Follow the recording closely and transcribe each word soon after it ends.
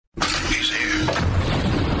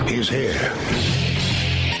He's here.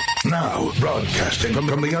 Now, broadcasting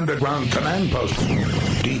from the underground command post,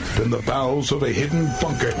 deep in the bowels of a hidden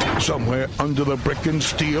bunker, somewhere under the brick and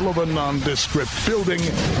steel of a nondescript building,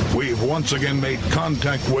 we've once again made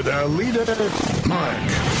contact with our leader, Mark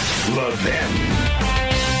Levin.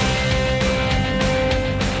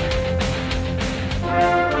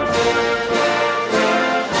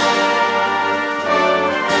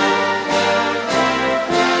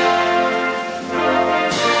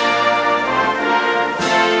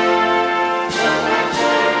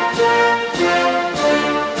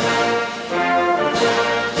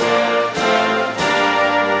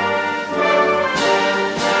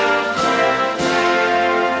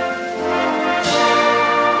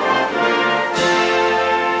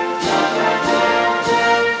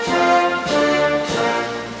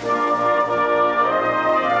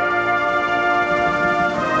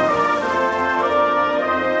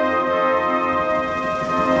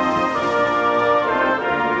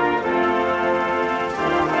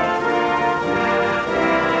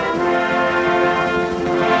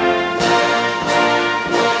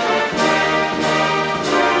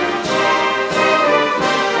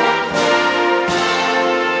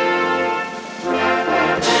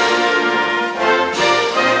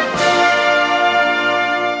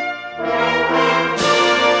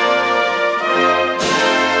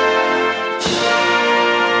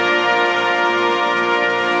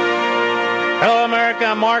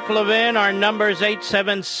 Mark Levin. Our number is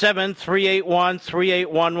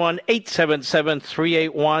 877-381-3811,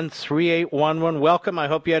 877-381-3811. Welcome. I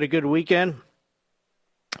hope you had a good weekend.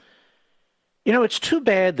 You know, it's too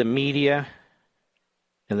bad the media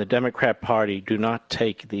and the Democrat Party do not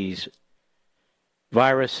take these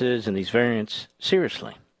viruses and these variants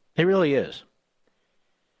seriously. It really is.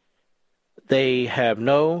 They have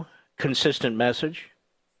no consistent message.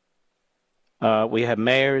 We have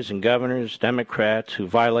mayors and governors, Democrats, who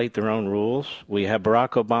violate their own rules. We have Barack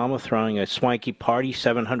Obama throwing a swanky party,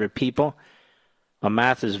 700 people, on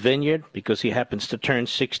Martha's Vineyard because he happens to turn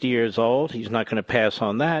 60 years old. He's not going to pass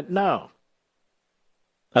on that. No.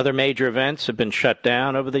 Other major events have been shut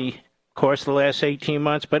down over the course of the last 18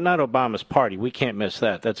 months, but not Obama's party. We can't miss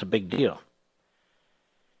that. That's a big deal.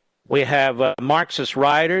 We have Marxist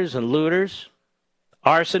rioters and looters,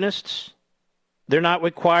 arsonists. They're not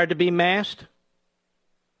required to be masked.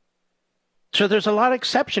 So there's a lot of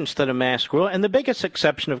exceptions to the mask rule, and the biggest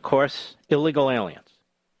exception, of course, illegal aliens.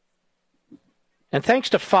 And thanks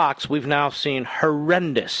to Fox, we've now seen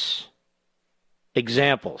horrendous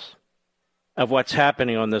examples of what's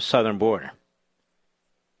happening on the southern border.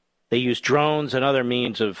 They use drones and other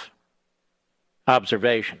means of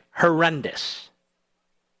observation. Horrendous.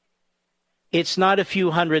 It's not a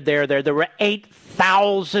few hundred there. There were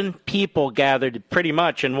 8,000 people gathered pretty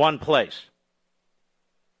much in one place.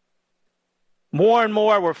 More and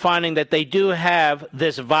more we're finding that they do have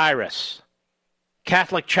this virus.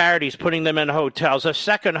 Catholic Charities putting them in hotels. A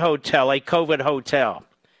second hotel, a COVID hotel.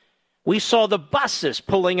 We saw the buses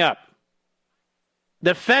pulling up.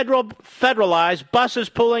 The federalized buses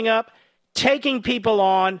pulling up, taking people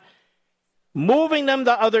on, moving them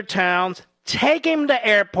to other towns, taking them to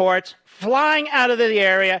airports, flying out of the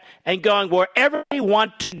area, and going wherever we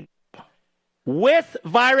want to. With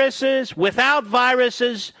viruses, without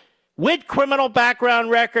viruses, with criminal background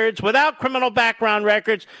records, without criminal background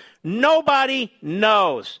records, nobody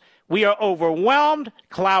knows. We are overwhelmed.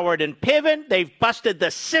 Cloward-Piven, they've busted the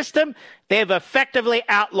system. They have effectively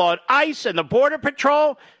outlawed ICE and the Border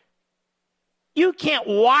Patrol. You can't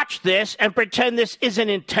watch this and pretend this isn't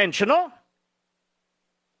intentional.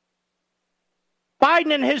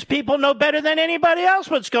 Biden and his people know better than anybody else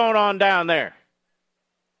what's going on down there.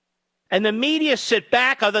 And the media sit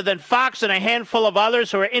back, other than Fox and a handful of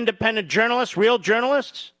others who are independent journalists, real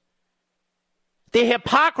journalists. The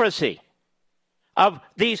hypocrisy of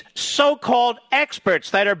these so-called experts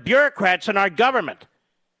that are bureaucrats in our government,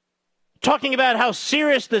 talking about how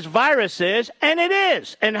serious this virus is, and it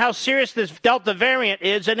is, and how serious this Delta variant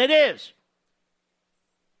is, and it is.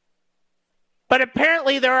 But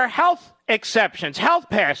apparently there are health exceptions, health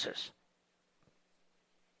passes.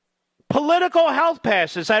 Political health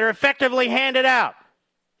passes that are effectively handed out.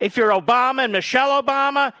 If you're Obama and Michelle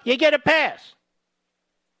Obama, you get a pass.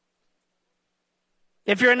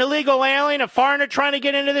 If you're an illegal alien, a foreigner trying to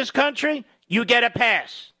get into this country, you get a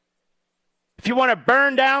pass. If you want to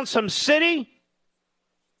burn down some city,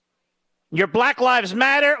 your Black Lives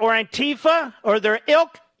Matter or Antifa or their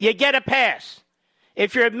ilk, you get a pass.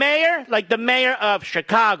 If you're a mayor, like the mayor of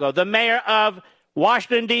Chicago, the mayor of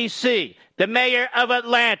Washington, D.C., the mayor of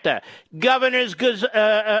Atlanta, governors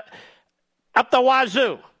up the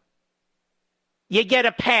wazoo, you get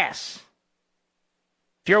a pass.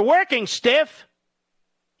 If you're working stiff,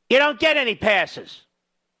 you don't get any passes.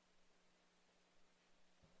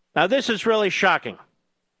 Now, this is really shocking.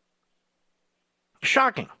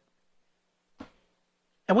 Shocking.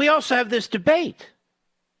 And we also have this debate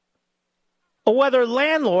of whether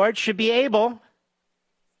landlords should be able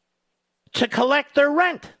to collect their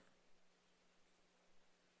rent.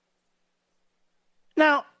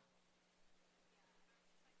 Now,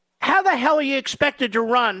 how the hell are you expected to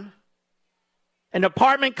run an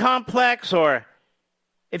apartment complex, or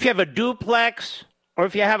if you have a duplex, or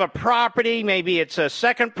if you have a property, maybe it's a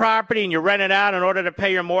second property and you rent it out in order to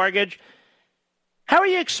pay your mortgage? How are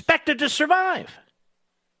you expected to survive?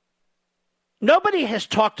 Nobody has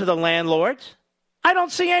talked to the landlords. I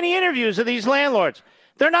don't see any interviews of these landlords.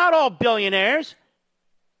 They're not all billionaires.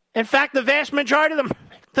 In fact, the vast majority of them,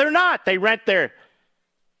 they're not. They rent their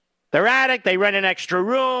attic, they rent an extra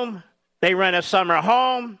room, they rent a summer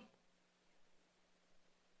home.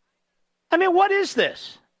 I mean, what is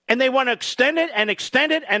this? And they want to extend it and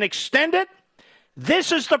extend it and extend it?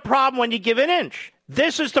 This is the problem when you give an inch.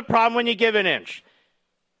 This is the problem when you give an inch.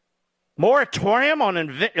 Moratorium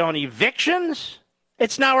on evictions?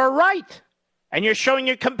 It's now a right. And you're showing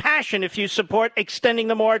your compassion if you support extending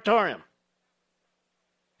the moratorium.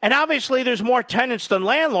 And obviously there's more tenants than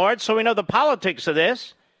landlords, so we know the politics of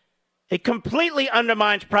this. It completely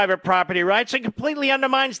undermines private property rights. It completely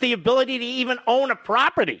undermines the ability to even own a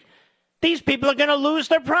property. These people are going to lose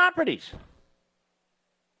their properties.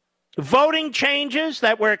 Voting changes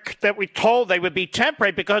that we told they would be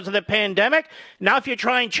temporary because of the pandemic. Now if you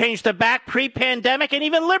try and change them back pre-pandemic and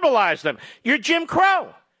even liberalize them, you're Jim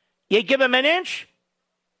Crow. You give them an inch,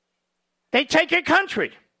 they take your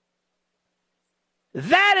country.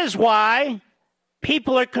 That is why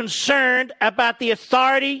people are concerned about the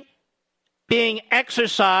authority being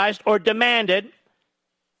exercised or demanded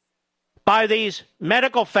by these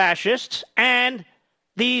medical fascists and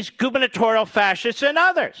these gubernatorial fascists and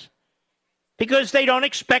others. Because they don't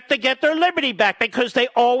expect to get their liberty back, because they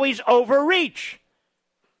always overreach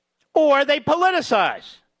or they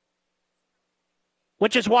politicize.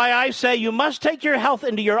 Which is why I say you must take your health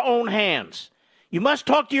into your own hands. You must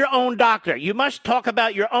talk to your own doctor. You must talk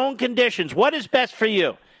about your own conditions. What is best for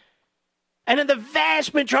you? And in the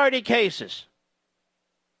vast majority of cases,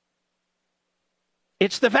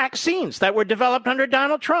 it's the vaccines that were developed under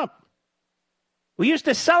Donald Trump. We used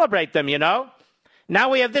to celebrate them, you know. Now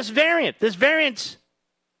we have this variant. This variant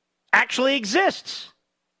actually exists.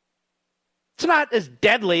 It's not as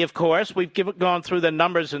deadly, of course. We've gone through the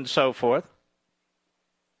numbers and so forth.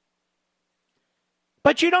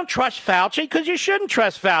 But you don't trust Fauci because you shouldn't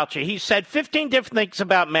trust Fauci. He said 15 different things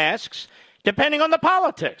about masks, depending on the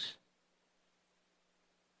politics.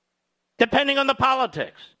 Depending on the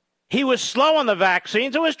politics. He was slow on the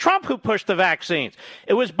vaccines. It was Trump who pushed the vaccines.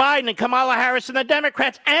 It was Biden and Kamala Harris and the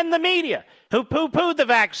Democrats and the media who poo-pooed the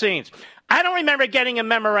vaccines. I don't remember getting a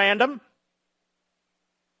memorandum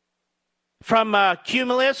from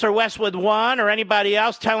Cumulus or Westwood One or anybody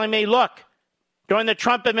else telling me, look, during the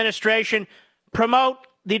Trump administration, promote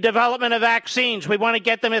the development of vaccines. We want to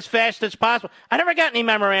get them as fast as possible. I never got any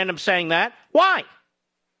memorandum saying that. Why?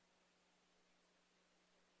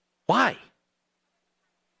 Why?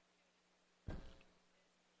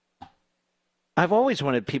 I've always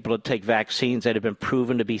wanted people to take vaccines that have been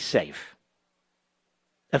proven to be safe.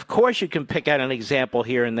 Of course, you can pick out an example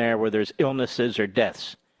here and there where there's illnesses or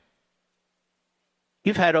deaths.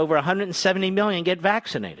 You've had over 170 million get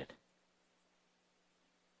vaccinated.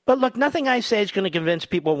 But look, nothing I say is going to convince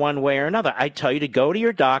people one way or another. I tell you to go to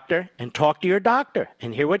your doctor and talk to your doctor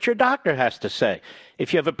and hear what your doctor has to say.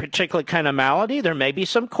 If you have a particular kind of malady, there may be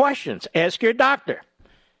some questions. Ask your doctor.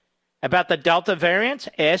 About the Delta variants,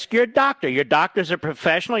 ask your doctor. Your doctor's a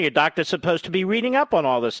professional. Your doctor's supposed to be reading up on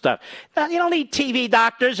all this stuff. Now, you don't need TV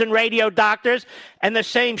doctors and radio doctors and the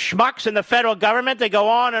same schmucks in the federal government that go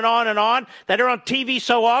on and on and on, that are on TV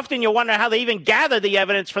so often you wonder how they even gather the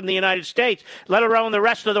evidence from the United States, let alone the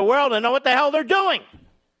rest of the world, and know what the hell they're doing.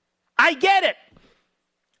 I get it.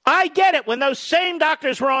 I get it. When those same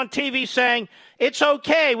doctors were on TV saying, it's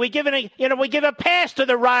okay, we give a pass to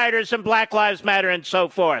the rioters and Black Lives Matter and so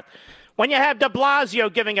forth. When you have de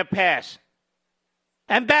Blasio giving a pass,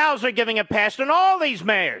 and Bowser giving a pass, and all these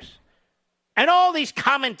mayors, and all these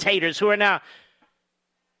commentators who are now,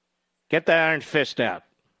 get the iron fist out.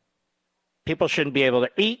 People shouldn't be able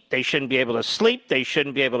to eat. They shouldn't be able to sleep. They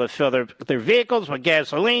shouldn't be able to fill their vehicles with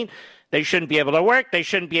gasoline. They shouldn't be able to work. They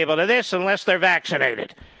shouldn't be able to this unless they're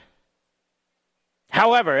vaccinated.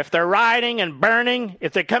 However, if they're rioting and burning,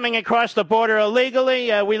 if they're coming across the border illegally,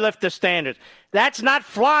 we lift the standards. That's not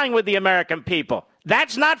flying with the American people.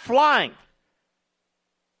 That's not flying.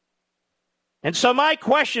 And so my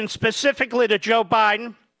question specifically to Joe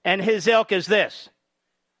Biden and his ilk is this.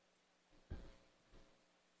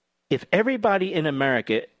 If everybody in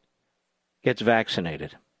America gets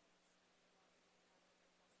vaccinated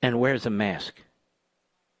and wears a mask,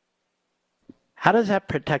 how does that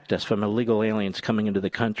protect us from illegal aliens coming into the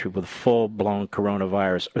country with full-blown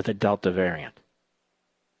coronavirus or the Delta variant?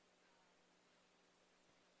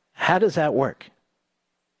 How does that work?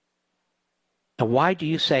 And why do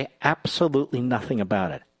you say absolutely nothing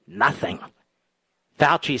about it? Nothing.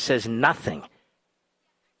 Fauci says nothing.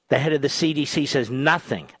 The head of the CDC says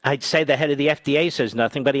nothing. I'd say the head of the FDA says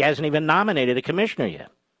nothing, but he hasn't even nominated a commissioner yet.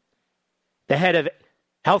 The head of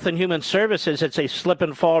Health and Human Services, it's a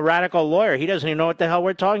slip-and-fall radical lawyer. He doesn't even know what the hell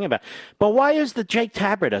we're talking about. But why is the Jake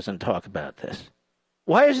Tapper doesn't talk about this?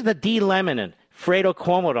 Why is the D. Lemon and Fredo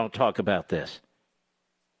Cuomo don't talk about this?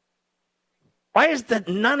 Why is that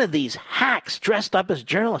none of these hacks dressed up as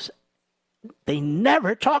journalists, they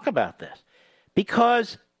never talk about this?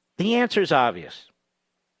 Because the answer is obvious.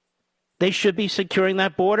 They should be securing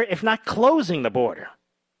that border, if not closing the border,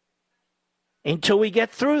 until we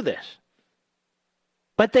get through this.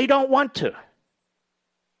 But they don't want to.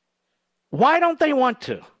 Why don't they want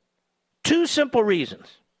to? Two simple reasons.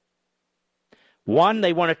 One,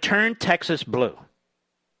 they want to turn Texas blue.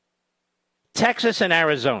 Texas and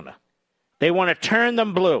Arizona. They want to turn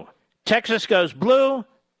them blue. Texas goes blue,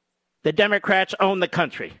 the Democrats own the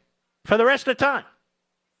country for the rest of the time.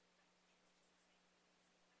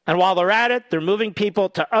 And while they're at it, they're moving people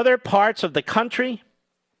to other parts of the country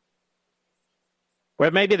where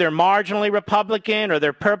maybe they're marginally Republican or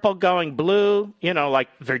they're purple going blue, like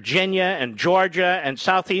Virginia and Georgia and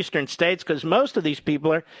southeastern states, because most of these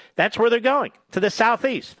people that's where they're going, to the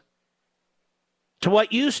southeast, to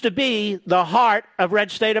what used to be the heart of red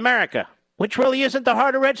state America, which really isn't the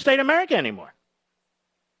heart of red state America anymore.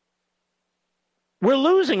 We're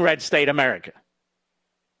losing red state America.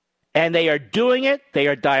 And they are doing it. They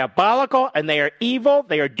are diabolical and they are evil.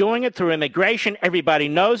 They are doing it through immigration. Everybody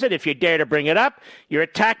knows it. If you dare to bring it up, you're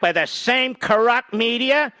attacked by the same corrupt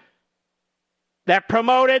media that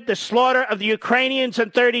promoted the slaughter of the Ukrainians in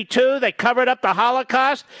 1932, that covered up the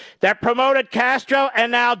Holocaust, that promoted Castro, and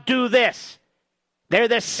now do this. They're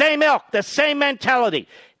the same ilk, the same mentality.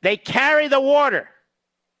 They carry the water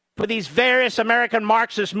for these various American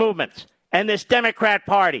Marxist movements and this Democrat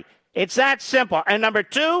Party. It's that simple. And number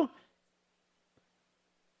two,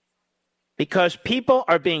 because people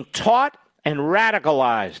are being taught and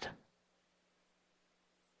radicalized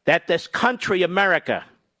that this country, America,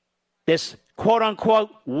 this quote-unquote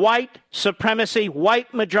white supremacy,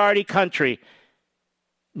 white majority country,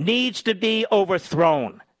 needs to be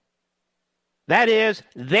overthrown. That is,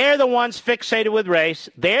 they're the ones fixated with race.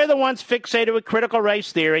 They're the ones fixated with critical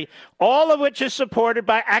race theory, all of which is supported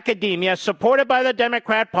by academia, supported by the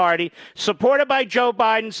Democrat Party, supported by Joe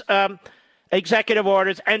Biden's executive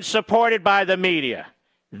orders, and supported by the media.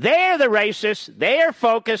 They're the racists. They're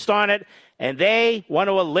focused on it, and they want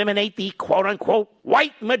to eliminate the quote-unquote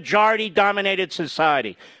white majority-dominated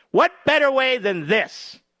society. What better way than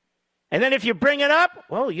this? And then if you bring it up,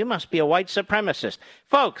 well, you must be a white supremacist.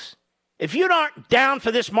 Folks, if you aren't down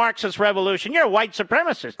for this Marxist revolution, you're a white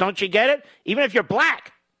supremacist. Don't you get it? Even if you're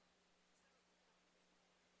black.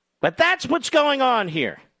 But that's what's going on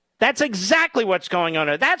here. That's exactly what's going on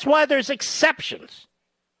here. That's why there's exceptions.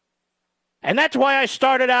 And that's why I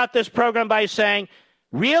started out this program by saying,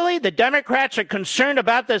 really, the Democrats are concerned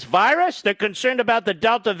about this virus? They're concerned about the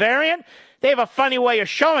Delta variant? They have a funny way of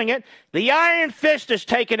showing it. The iron fist is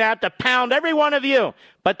taken out to pound every one of you.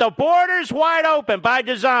 But the border's wide open by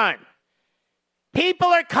design. People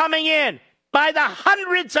are coming in by the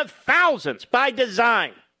hundreds of thousands by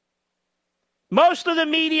design. Most of the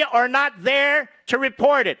media are not there to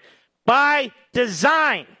report it by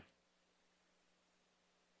design.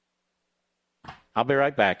 I'll be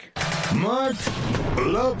right back. Mark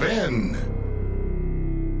Levin.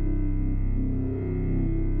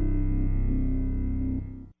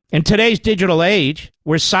 In today's digital age,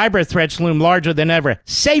 where cyber threats loom larger than ever,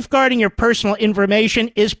 safeguarding your personal information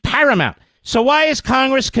is paramount. So why is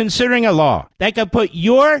Congress considering a law that could put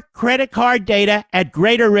your credit card data at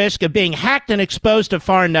greater risk of being hacked and exposed to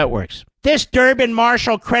foreign networks? This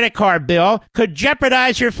Durbin-Marshall credit card bill could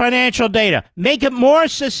jeopardize your financial data, make it more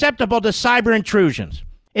susceptible to cyber intrusions.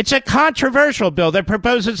 It's a controversial bill that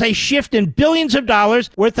proposes a shift in billions of dollars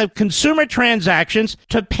worth of consumer transactions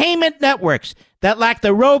to payment networks that lack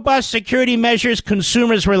the robust security measures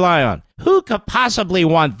consumers rely on. Who could possibly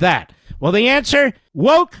want that? Well, the answer?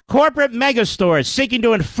 Woke corporate megastores seeking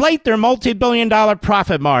to inflate their multi-billion-dollar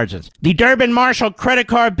profit margins. The Durbin-Marshall credit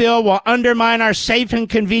card bill will undermine our safe and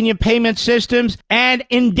convenient payment systems and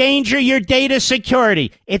endanger your data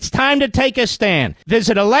security. It's time to take a stand.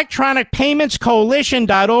 Visit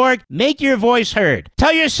electronicpaymentscoalition.org. Make your voice heard.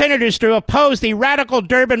 Tell your senators to oppose the radical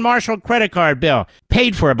Durbin-Marshall credit card bill,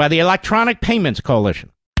 paid for by the Electronic Payments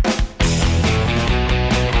Coalition.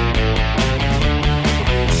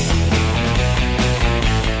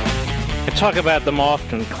 Talk about them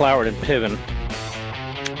often, Cloward-Piven,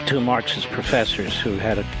 two Marxist professors who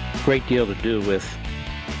had a great deal to do with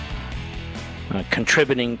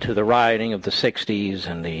contributing to the rioting of the 60s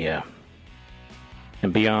and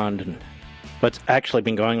and beyond, and what's actually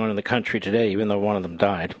been going on in the country today, even though one of them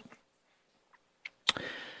died.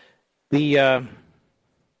 As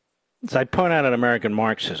I point out in American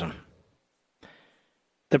Marxism,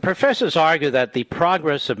 the professors argue that the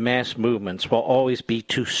progress of mass movements will always be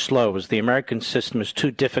too slow, as the American system is too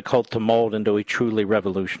difficult to mold into a truly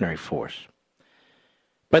revolutionary force.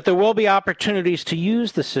 But there will be opportunities to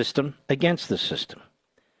use the system against the system,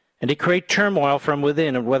 and to create turmoil from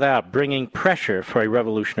within and without, bringing pressure for a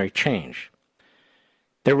revolutionary change.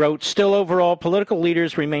 They wrote, still overall, political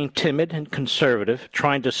leaders remain timid and conservative,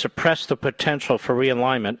 trying to suppress the potential for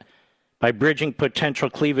realignment by bridging potential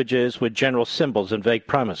cleavages with general symbols and vague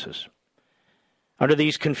promises. Under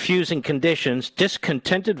these confusing conditions,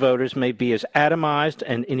 discontented voters may be as atomized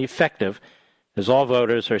and ineffective as all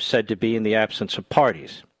voters are said to be in the absence of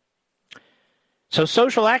parties. So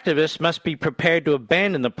social activists must be prepared to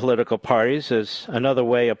abandon the political parties as another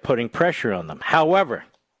way of putting pressure on them. However,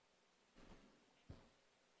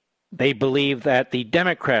 they believe that the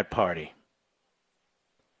Democrat Party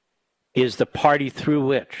is the party through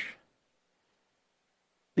which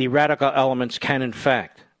the radical elements can, in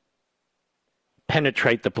fact,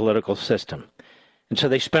 penetrate the political system. And so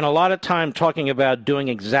they spent a lot of time talking about doing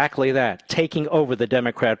exactly that, taking over the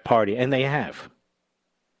Democrat Party, and they have,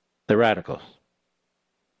 the radicals.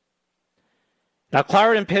 Now,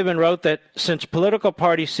 Cloward-Piven wrote that since political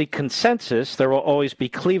parties seek consensus, there will always be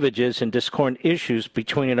cleavages and discordant issues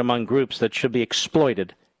between and among groups that should be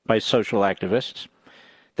exploited by social activists.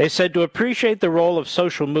 They said to appreciate the role of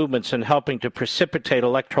social movements in helping to precipitate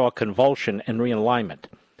electoral convulsion and realignment,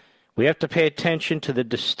 we have to pay attention to the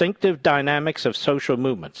distinctive dynamics of social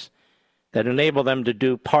movements that enable them to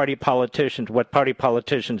do what party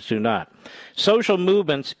politicians do not. Social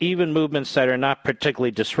movements, even movements that are not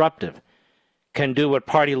particularly disruptive, can do what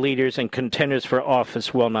party leaders and contenders for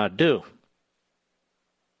office will not do.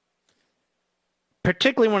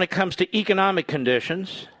 Particularly when it comes to economic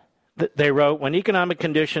conditions, they wrote, when economic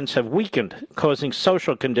conditions have weakened, causing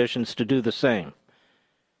social conditions to do the same,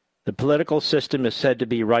 the political system is said to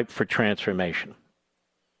be ripe for transformation.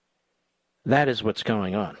 That is what's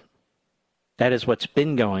going on. That is what's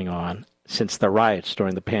been going on since the riots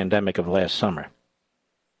during the pandemic of last summer.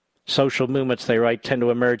 Social movements, they write, tend to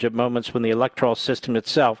emerge at moments when the electoral system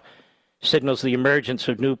itself signals the emergence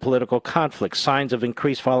of new political conflicts. Signs of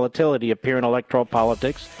increased volatility appear in electoral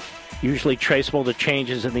politics, usually traceable to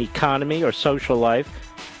changes in the economy or social life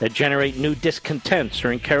that generate new discontents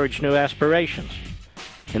or encourage new aspirations.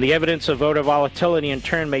 And the evidence of voter volatility in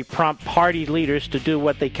turn may prompt party leaders to do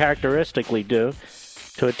what they characteristically do,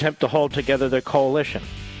 to attempt to hold together their coalition.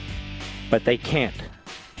 But they can't.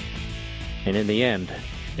 And in the end,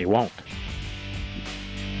 they won't.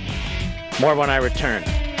 More when I return.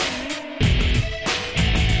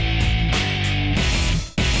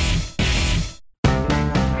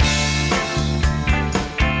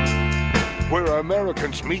 Where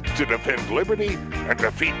Americans meet to defend liberty and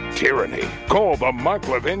defeat tyranny. Call the Mark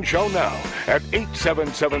Levin Show now at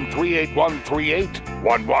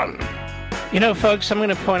 877-381-3811. You know, folks, I'm going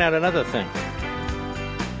to point out another thing.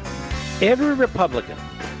 Every Republican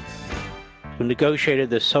who negotiated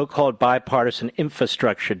this so-called bipartisan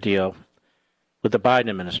infrastructure deal with the Biden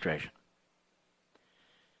administration,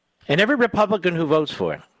 and every Republican who votes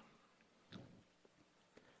for it,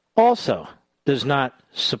 also does not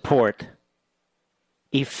support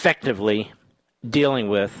effectively dealing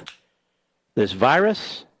with this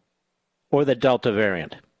virus or the Delta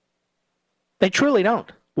variant. They truly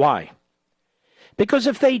don't. Why? Because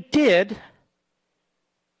if they did,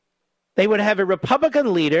 they would have a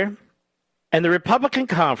Republican leader and the Republican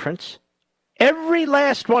conference, every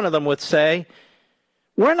last one of them would say,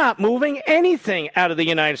 we're not moving anything out of the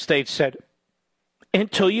United States Senate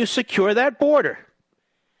until you secure that border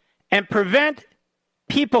and prevent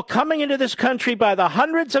people coming into this country by the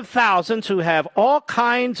hundreds of thousands who have all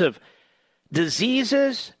kinds of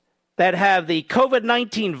diseases that have the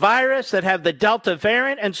COVID-19 virus, that have the Delta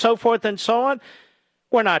variant, and so forth and so on.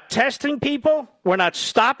 We're not testing people. We're not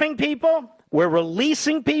stopping people. We're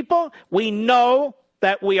releasing people. We know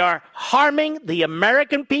that we are harming the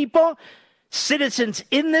American people, citizens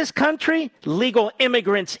in this country, legal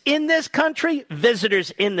immigrants in this country, visitors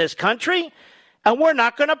in this country, and we're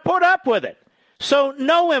not going to put up with it. So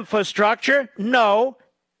no infrastructure, no,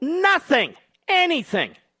 nothing,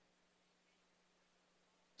 anything.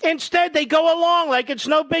 Instead, they go along like it's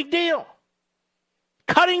no big deal.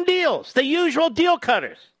 Cutting deals, the usual deal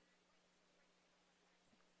cutters.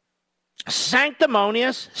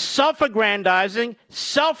 Sanctimonious, self-aggrandizing,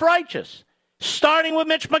 self-righteous, starting with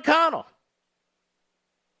Mitch McConnell.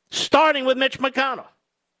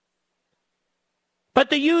 But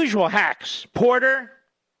the usual hacks, Porter,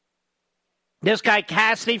 this guy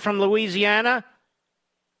Cassidy from Louisiana,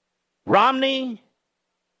 Romney,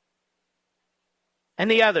 and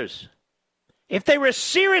the others. If they were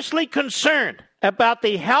seriously concerned about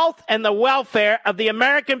the health and the welfare of the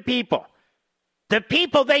American people, the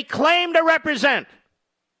people they claim to represent,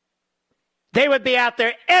 they would be out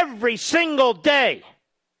there every single day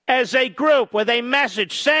as a group with a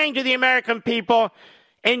message saying to the American people,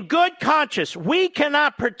 in good conscience, we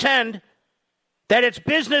cannot pretend that it's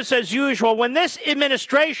business as usual when this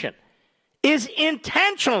administration is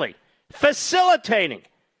intentionally facilitating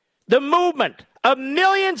the movement of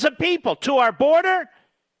millions of people to our border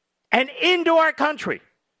and into our country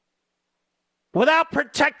without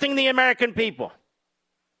protecting the American people.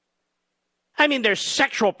 I mean, there's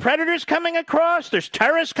sexual predators coming across, there's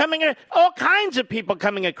terrorists coming in, all kinds of people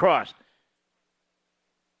coming across.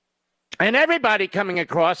 And everybody coming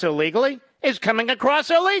across illegally is coming across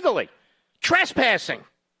illegally. Trespassing,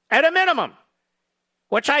 at a minimum,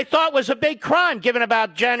 which I thought was a big crime given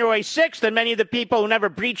about January 6th and many of the people who never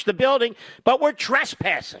breached the building, but were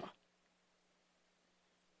trespassing.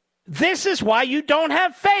 This is why you don't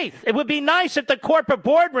have faith. It would be nice if the corporate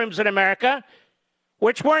boardrooms in America,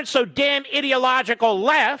 which weren't so damn ideological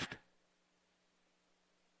left,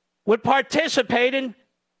 would participate in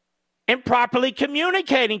properly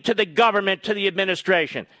communicating to the government, to the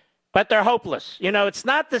administration. But they're hopeless. You know, it's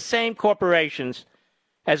not the same corporations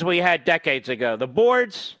as we had decades ago. The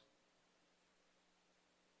boards,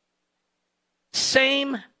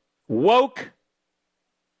 same woke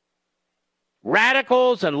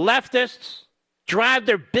radicals and leftists drive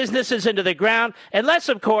their businesses into the ground, unless,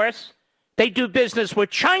 of course, they do business with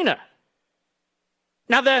China.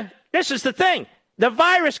 Now, this is the thing. The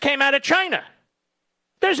virus came out of China.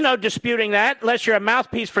 There's no disputing that, unless you're a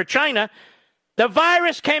mouthpiece for China. The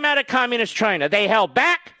virus came out of communist China. They held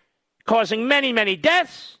back, causing many, many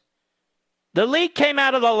deaths. The leak came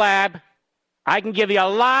out of the lab. I can give you a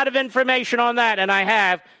lot of information on that, and I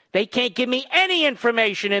have. They can't give me any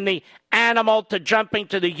information in the animal to jumping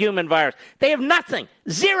to the human virus. They have nothing,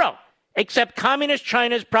 zero, except communist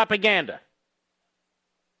China's propaganda.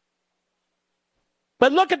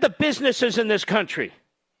 But look at the businesses in this country.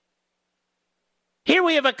 Here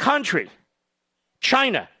we have a country,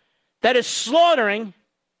 China, that is slaughtering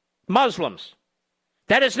Muslims,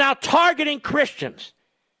 that is now targeting Christians,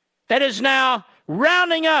 that is now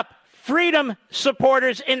rounding up freedom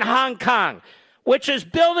supporters in Hong Kong, which is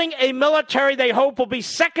building a military they hope will be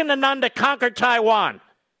second to none to conquer Taiwan.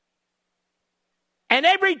 And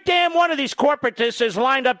every damn one of these corporatists is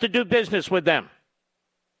lined up to do business with them.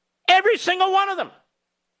 Every single one of them.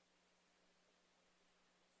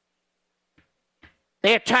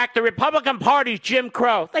 They attack the Republican Party's Jim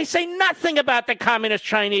Crow. They say nothing about the communist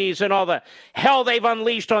Chinese and all the hell they've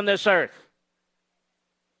unleashed on this earth.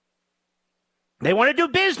 They want to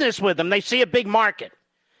do business with them. They see a big market.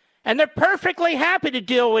 And they're perfectly happy to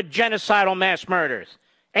deal with genocidal mass murders.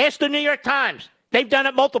 Ask the New York Times. They've done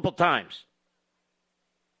it multiple times.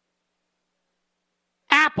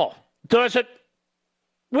 Apple does it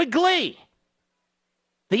with glee.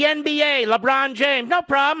 The NBA, LeBron James, no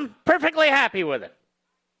problem. Perfectly happy with it.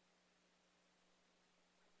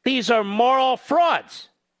 These are moral frauds.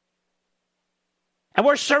 And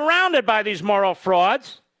we're surrounded by these moral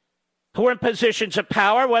frauds who are in positions of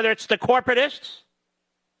power, whether it's the corporatists,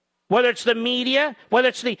 whether it's the media, whether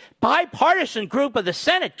it's the bipartisan group of the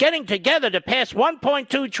Senate getting together to pass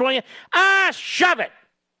 $1.2 trillion. Shove it.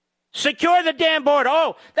 Secure the damn border.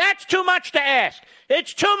 Oh, that's too much to ask.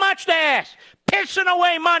 It's too much to ask. Pissing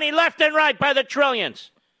away money left and right by the trillions.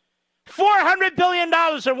 $400 billion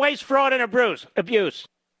in waste, fraud, and abuse.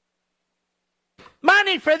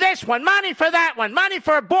 Money for this one, money for that one, money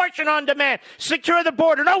for abortion on demand. Secure the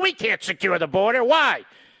border. No, we can't secure the border. Why?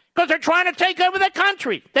 Because they're trying to take over the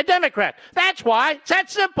country, the Democrats. That's why. It's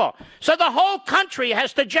that simple. So the whole country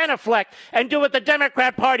has to genuflect and do what the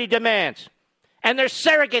Democrat Party demands. And their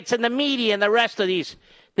surrogates in the media and the rest of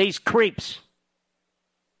these creeps.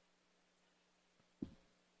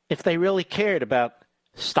 If they really cared about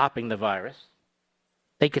stopping the virus,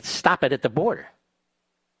 they could stop it at the border.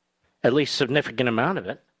 At least a significant amount of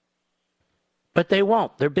it. But they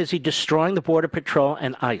won't. They're busy destroying the Border Patrol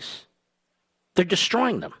and ICE. They're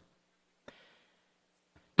destroying them.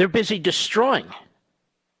 They're busy destroying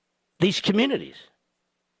these communities.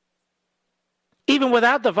 Even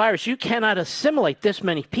without the virus, you cannot assimilate this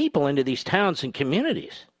many people into these towns and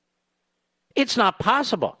communities. It's not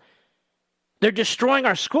possible. They're destroying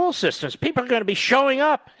our school systems. People are going to be showing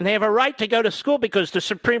up, and they have a right to go to school because the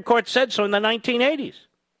Supreme Court said so in the 1980s.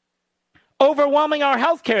 Overwhelming our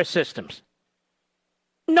healthcare systems.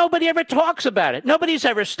 Nobody ever talks about it. Nobody's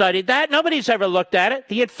ever studied that. Nobody's ever looked at it.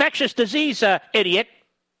 The infectious disease idiot,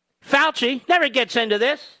 Fauci, never gets into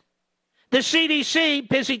this. The CDC,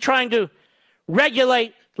 busy trying to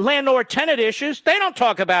regulate landlord-tenant issues. They don't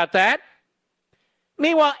talk about that.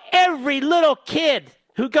 Meanwhile, every little kid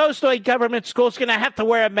who goes to a government school is going to have to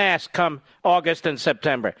wear a mask come August and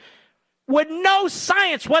September, with no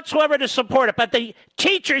science whatsoever to support it. But the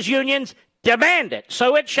teachers' unions demand it,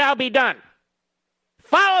 so it shall be done.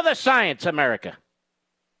 Follow the science, America.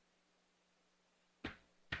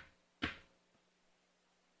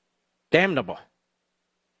 Damnable.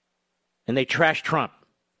 And they trash Trump,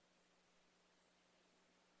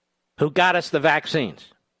 who got us the vaccines,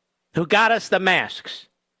 who got us the masks,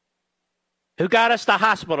 who got us the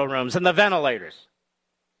hospital rooms and the ventilators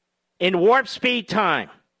in warp speed time.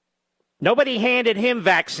 Nobody handed him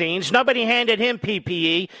vaccines. Nobody handed him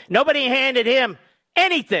PPE. Nobody handed him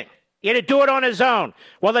anything. He had to do it on his own.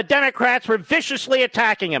 While the Democrats were viciously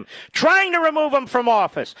attacking him, trying to remove him from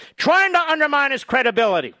office, trying to undermine his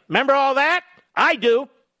credibility. Remember all that? I do.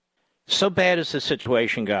 So bad has the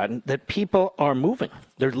situation gotten that people are moving.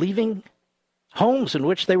 They're leaving homes in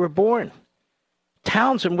which they were born,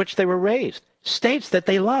 towns in which they were raised, states that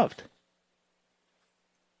they loved,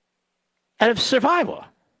 out of survival.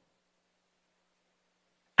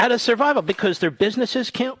 Out of survival because their businesses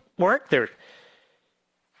can't work, their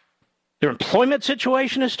employment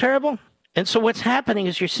situation is terrible. And so what's happening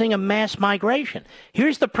is you're seeing a mass migration.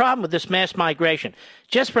 Here's the problem with this mass migration.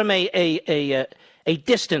 Just from a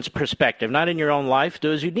distance perspective, not in your own life,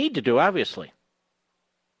 do as you need to do, obviously.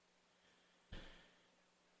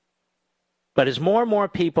 But as more and more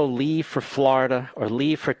people leave for Florida or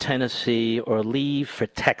leave for Tennessee or leave for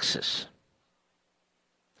Texas,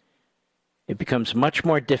 it becomes much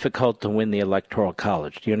more difficult to win the Electoral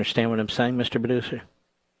College. Do you understand what I'm saying, Mr. Producer?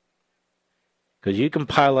 Because you can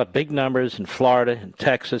pile up big numbers in Florida and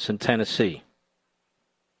Texas and Tennessee.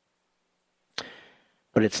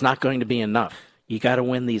 But it's not going to be enough. You got to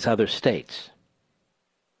win these other states.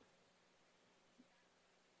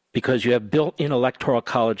 Because you have built-in Electoral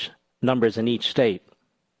College numbers in each state.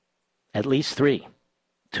 At least 3.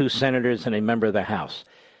 2 senators and a member of the House.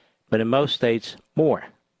 But in most states, more.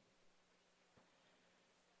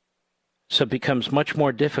 So it becomes much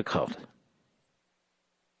more difficult.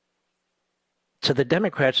 So the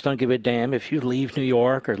Democrats don't give a damn if you leave New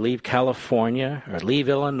York or leave California or leave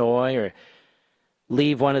Illinois or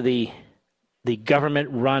leave one of the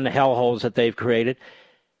government-run hellholes that they've created.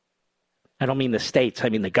 I don't mean the states, I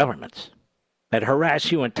mean the governments that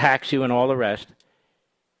harass you and tax you and all the rest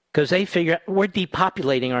because they figure we're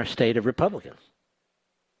depopulating our state of Republicans.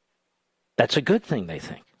 That's a good thing, they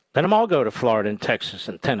think. Let them all go to Florida and Texas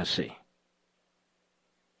and Tennessee.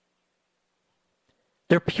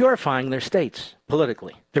 They're purifying their states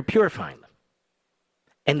politically. They're purifying them.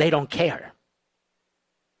 And they don't care.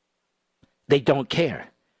 They don't care.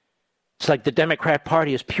 It's like the Democrat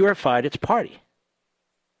Party has purified its party.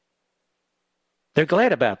 They're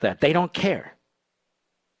glad about that. They don't care.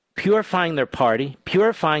 Purifying their party,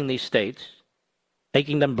 purifying these states,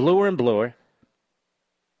 making them bluer and bluer.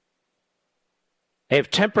 They have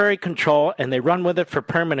temporary control, and they run with it for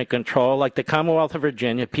permanent control, like the Commonwealth of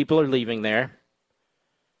Virginia. People are leaving there.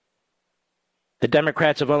 The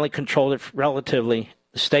Democrats have only controlled it relatively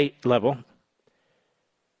state level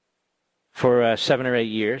for 7 or 8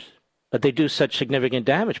 years, but they do such significant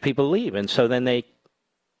damage, people leave. And so then they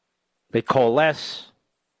coalesce,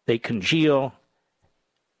 they congeal,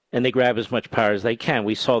 and they grab as much power as they can.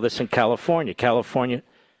 We saw this in California. California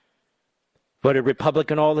voted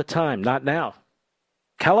Republican all the time, not now.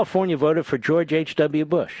 California voted for George H.W.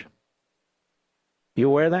 Bush. You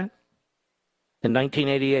aware of that? In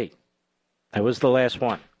 1988. That was the last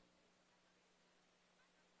one.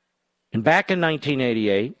 And back in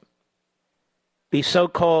 1988, these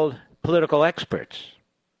so-called political experts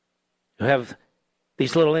who have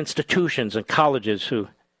these little institutions and colleges who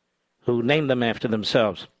name them after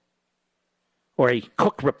themselves, or a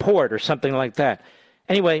Cook report or something like that.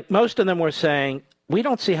 Anyway, most of them were saying, we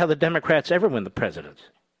don't see how the Democrats ever win the presidency.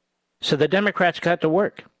 So the Democrats got to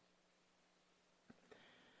work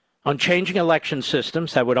on changing election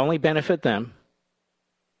systems that would only benefit them,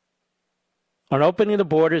 on opening the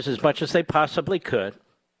borders as much as they possibly could,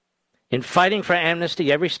 in fighting for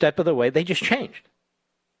amnesty every step of the way. They just changed.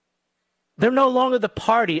 They're no longer the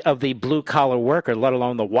party of the blue-collar worker, let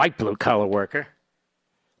alone the white blue-collar worker.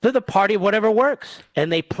 They're the party of whatever works,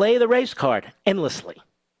 and they play the race card endlessly.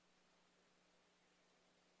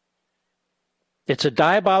 It's a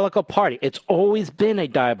diabolical party. It's always been a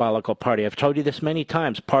diabolical party. I've told you this many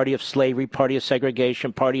times. Party of slavery, party of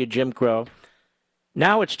segregation, party of Jim Crow.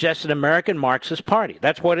 Now it's just an American Marxist party.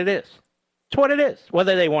 That's what it is. It's what it is.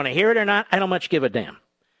 Whether they want to hear it or not, I don't much give a damn.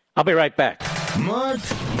 I'll be right back. Mark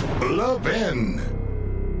Levin.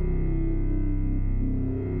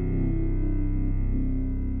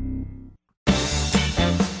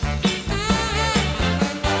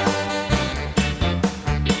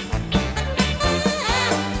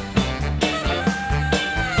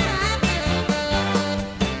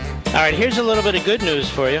 All right, here's a little bit of good news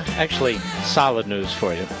for you. Actually, solid news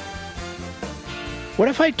for you. What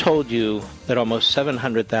if I told you that almost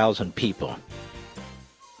 700,000 people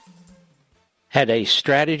had a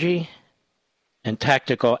strategy and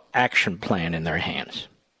tactical action plan in their hands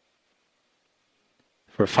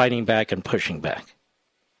for fighting back and pushing back,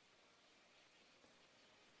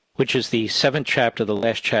 which is the 7th chapter, the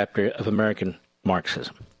last chapter of American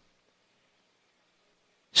Marxism.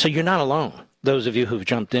 So you're not alone, those of you who've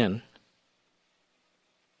jumped in.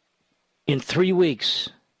 In 3 weeks,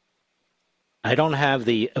 I don't have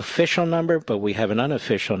the official number, but we have an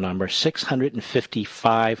unofficial number,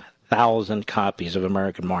 655,000 copies of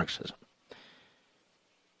American Marxism.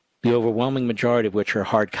 The overwhelming majority of which are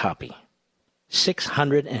hard copy.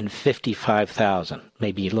 655,000.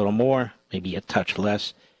 Maybe a little more, maybe a touch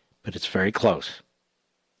less, but it's very close.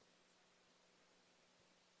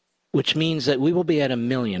 Which means that we will be at 1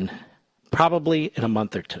 million probably in a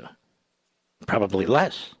month or two. Probably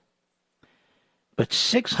less. But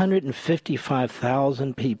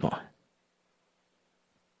 655,000 people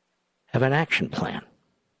have an action plan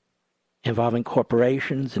involving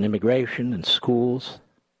corporations and immigration and schools,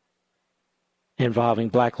 involving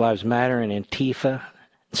Black Lives Matter and Antifa,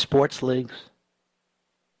 and sports leagues,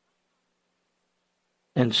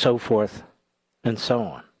 and so forth and so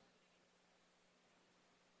on.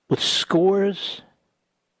 With scores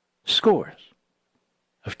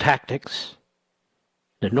of tactics,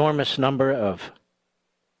 an enormous number of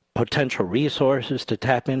potential resources to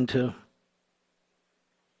tap into.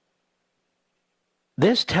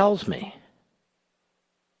 This tells me,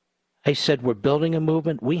 I said we're building a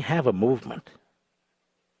movement. We have a movement.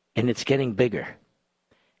 And it's getting bigger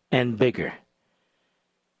and bigger.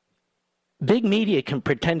 Big media can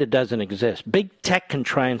pretend it doesn't exist. Big tech can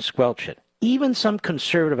try and squelch it. Even some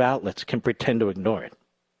conservative outlets can pretend to ignore it.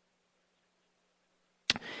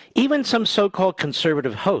 Even some so-called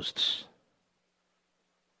conservative hosts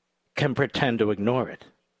can pretend to ignore it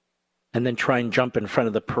and then try and jump in front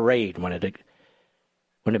of the parade when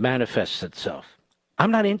it manifests itself. I'm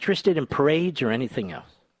not interested in parades or anything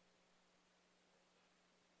else.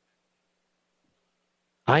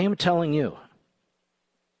 I am telling you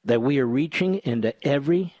that we are reaching into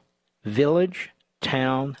every village,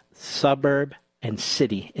 town, suburb, and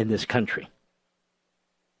city in this country.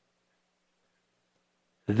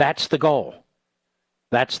 That's the goal.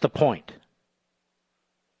 That's the point.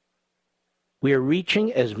 We are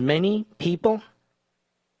reaching as many people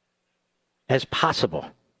as possible.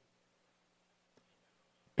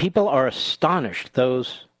 People are astonished,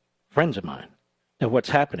 those friends of mine, at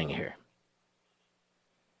what's happening here.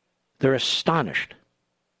 They're astonished.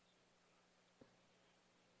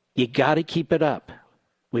 You got to keep it up.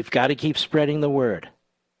 We've got to keep spreading the word.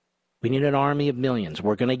 We need an army of millions.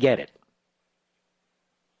 We're going to get it.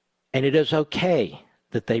 And it is okay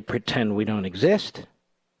that they pretend we don't exist,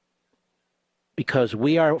 because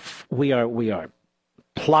we are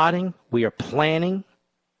plotting, we are planning,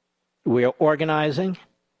 we are organizing,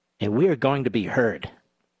 and we are going to be heard.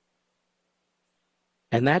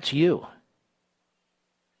 And that's you.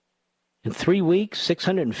 In 3 weeks,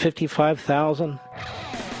 655,000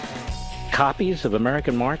 copies of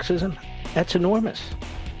American Marxism, that's enormous.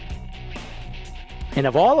 And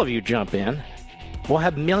if all of you jump in, we'll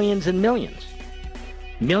have millions and millions.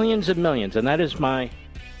 Millions and millions. And that is my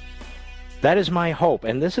hope.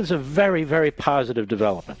 And this is a very, very positive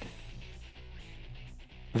development.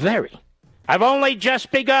 Very. I've only just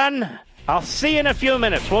begun. I'll see you in a few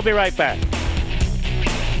minutes. We'll be right back.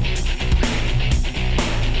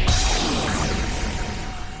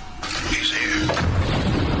 He's here.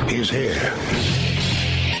 He's here.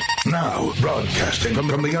 Now, broadcasting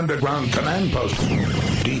from the underground command post,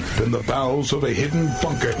 deep in the bowels of a hidden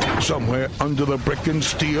bunker, somewhere under the brick and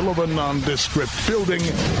steel of a nondescript building,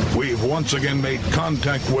 we've once again made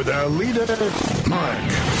contact with our leader, Mark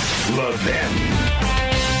Levin.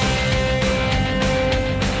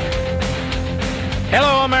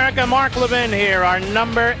 Hello, America. Mark Levin here. Our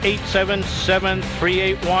number,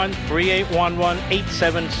 877-381-3811,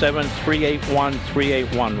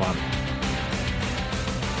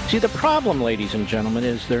 877-381-3811. See, the problem, ladies and gentlemen,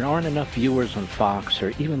 is there aren't enough viewers on Fox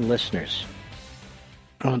or even listeners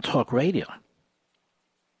on talk radio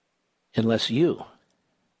unless you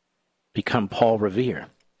become Paul Revere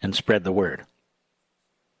and spread the word.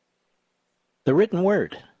 The written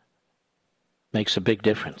word makes a big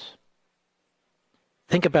difference.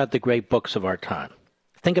 Think about the great books of our time.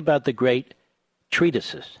 Think about the great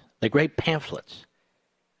treatises, the great pamphlets.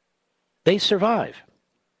 They survive.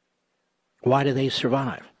 Why do they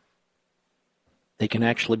survive? They can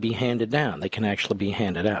actually be handed down. They can actually be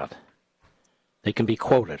handed out. They can be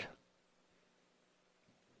quoted.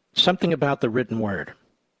 Something about the written word.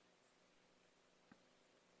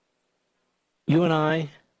 You and I,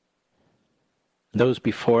 those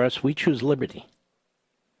before us, we choose liberty.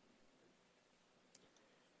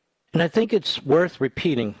 And I think it's worth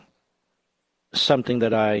repeating something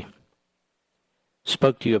that I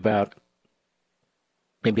spoke to you about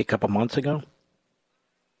maybe a couple months ago.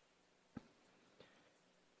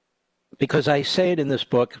 Because I say it in this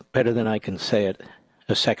book better than I can say it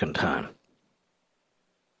a second time.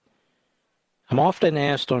 I'm often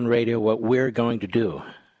asked on radio what we're going to do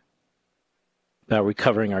about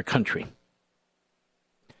recovering our country.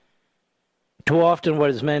 Too often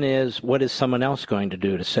what is meant is, what is someone else going to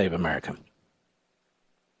do to save America?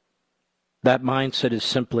 That mindset is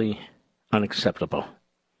simply unacceptable.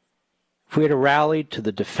 If we are to rally to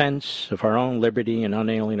the defense of our own liberty and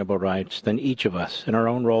unalienable rights, then each of us, in our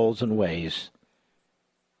own roles and ways,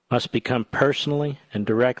 must become personally and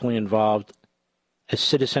directly involved as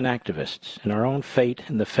citizen activists in our own fate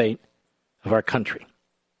and the fate of our country.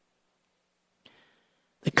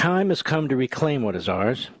 The time has come to reclaim what is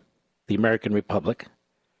ours, the American Republic,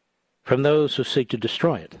 from those who seek to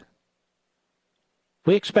destroy it.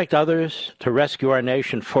 We expect others to rescue our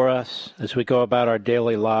nation for us as we go about our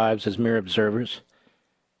daily lives as mere observers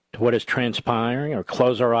to what is transpiring, or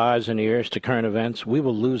close our eyes and ears to current events. We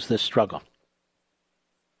will lose this struggle.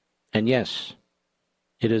 And yes,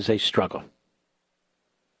 it is a struggle.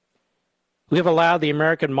 We have allowed the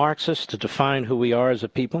American Marxists to define who we are as a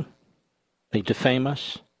people. They defame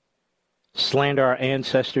us, slander our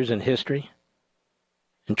ancestors and history,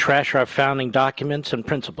 and trash our founding documents and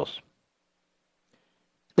principles.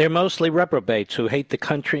 They're mostly reprobates who hate the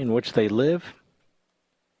country in which they live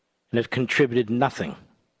and have contributed nothing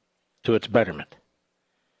to its betterment.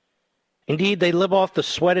 Indeed, they live off the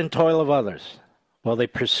sweat and toil of others while they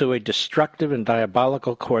pursue a destructive and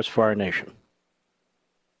diabolical course for our nation,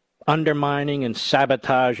 undermining and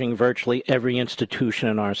sabotaging virtually every institution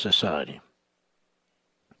in our society.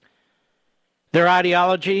 Their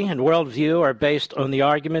ideology and worldview are based on the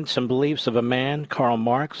arguments and beliefs of a man, Karl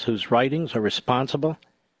Marx, whose writings are responsible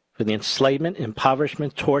for the enslavement,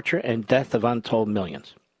 impoverishment, torture, and death of untold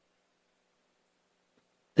millions.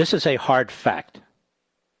 This is a hard fact.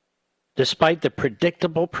 Despite the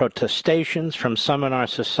predictable protestations from some in our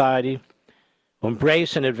society who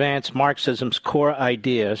embrace and advance Marxism's core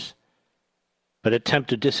ideas, but attempt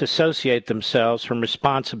to disassociate themselves from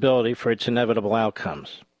responsibility for its inevitable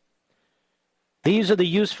outcomes. These are the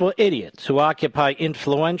useful idiots who occupy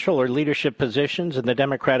influential or leadership positions in the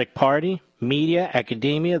Democratic Party, media,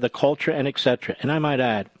 academia, the culture, and etc. And I might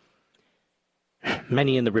add,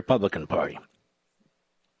 many in the Republican Party.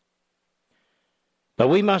 But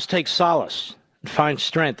we must take solace and find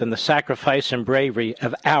strength in the sacrifice and bravery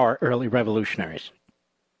of our early revolutionaries.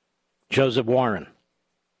 Joseph Warren,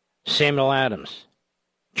 Samuel Adams,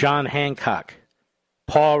 John Hancock,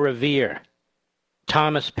 Paul Revere,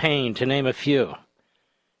 Thomas Paine, to name a few,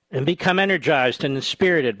 and become energized and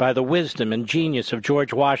inspirited by the wisdom and genius of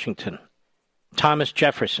George Washington, Thomas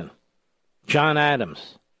Jefferson, John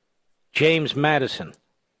Adams, James Madison,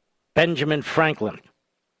 Benjamin Franklin,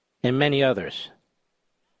 and many others.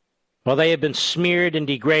 While they have been smeared and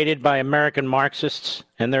degraded by American Marxists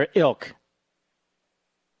and their ilk,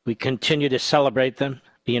 we continue to celebrate them,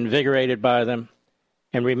 be invigorated by them,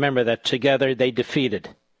 and remember that together they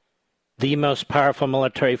defeated the most powerful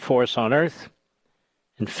military force on earth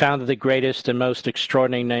and founded the greatest and most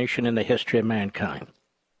extraordinary nation in the history of mankind.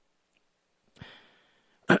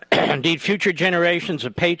 Indeed, future generations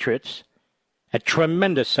of patriots, at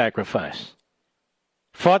tremendous sacrifice,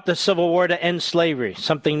 fought the Civil War to end slavery,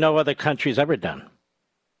 something no other country's ever done,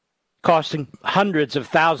 costing hundreds of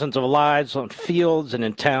thousands of lives on fields and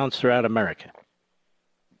in towns throughout America.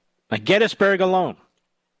 At Gettysburg alone,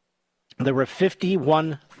 there were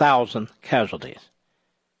 51,000 casualties.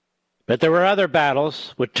 But there were other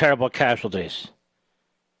battles with terrible casualties.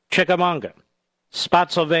 Chickamauga,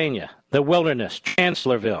 Spotsylvania, the Wilderness,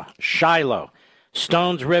 Chancellorsville, Shiloh,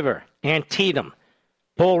 Stones River, Antietam,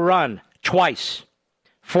 Bull Run, twice,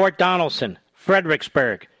 Fort Donelson,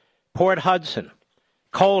 Fredericksburg, Port Hudson,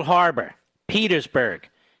 Cold Harbor, Petersburg,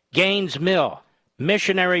 Gaines Mill,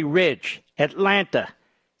 Missionary Ridge, Atlanta,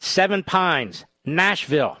 Seven Pines,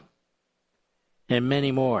 Nashville, and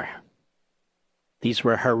many more. These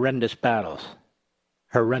were horrendous battles.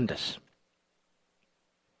 Horrendous.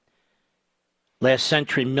 Last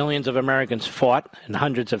century, millions of Americans fought and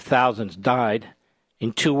hundreds of thousands died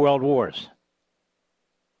in 2 world wars.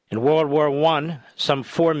 In World War I, some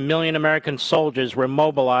 4 million American soldiers were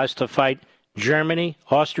mobilized to fight Germany,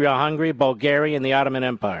 Austria-Hungary, Bulgaria, and the Ottoman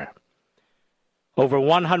Empire. Over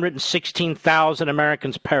 116,000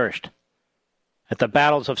 Americans perished at the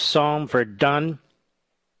battles of Somme, Verdun,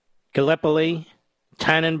 Gallipoli,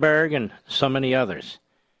 Tannenberg, and so many others.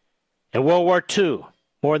 In World War II,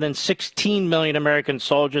 more than 16 million American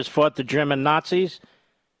soldiers fought the German Nazis,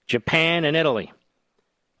 Japan, and Italy.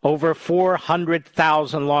 Over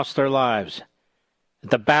 400,000 lost their lives at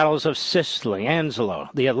the battles of Sicily, Anzio,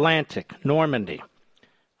 the Atlantic, Normandy,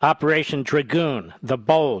 Operation Dragoon, the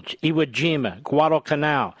Bulge, Iwo Jima,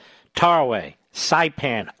 Guadalcanal, Tarawa,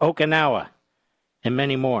 Saipan, Okinawa, and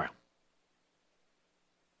many more.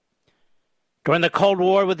 During the Cold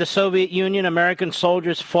War with the Soviet Union, American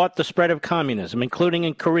soldiers fought the spread of communism, including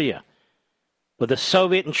in Korea, with the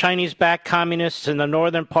Soviet and Chinese-backed communists in the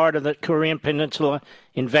northern part of the Korean peninsula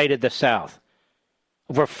invaded the South.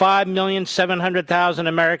 Over 5,700,000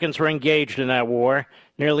 Americans were engaged in that war.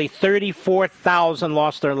 Nearly 34,000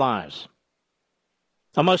 lost their lives.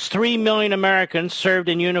 Almost 3 million Americans served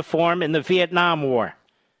in uniform in the Vietnam War,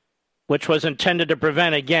 which was intended to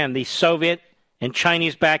prevent, again, the Soviet and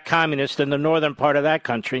Chinese-backed communists in the northern part of that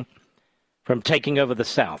country from taking over the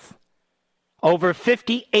South. Over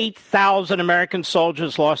 58,000 American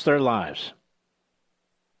soldiers lost their lives.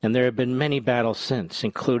 And there have been many battles since,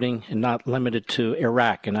 including and not limited to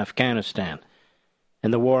Iraq and Afghanistan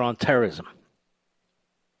and the war on terrorism.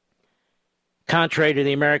 Contrary to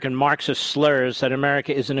the American Marxist slurs that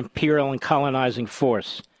America is an imperial and colonizing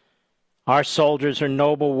force, our soldiers are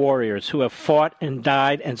noble warriors who have fought and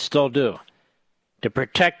died and still do to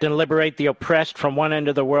protect and liberate the oppressed from one end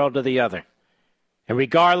of the world to the other. And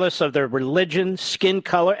regardless of their religion, skin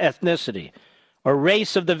color, ethnicity, or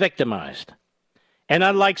race of the victimized. And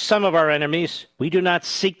unlike some of our enemies, we do not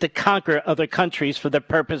seek to conquer other countries for the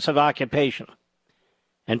purpose of occupation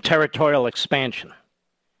and territorial expansion.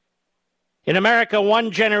 In America,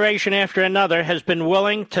 one generation after another has been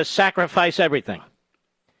willing to sacrifice everything.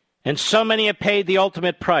 And so many have paid the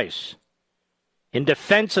ultimate price in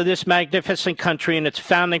defense of this magnificent country and its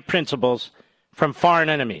founding principles from foreign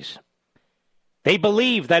enemies. They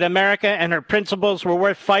believed that America and her principles were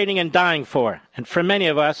worth fighting and dying for. And for many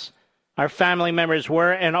of us, our family members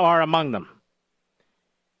were and are among them.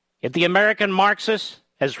 Yet the American Marxist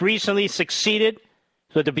has recently succeeded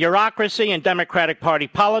with the bureaucracy and Democratic Party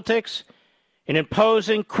politics in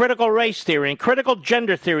imposing critical race theory and critical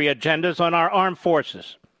gender theory agendas on our armed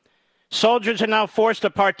forces. Soldiers are now forced to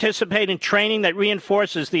participate in training that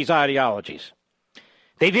reinforces these ideologies.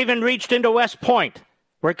 They've even reached into West Point,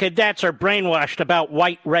 where cadets are brainwashed about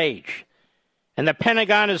white rage. And the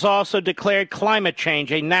Pentagon has also declared climate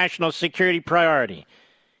change a national security priority,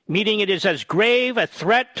 meaning it is as grave a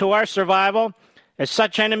threat to our survival as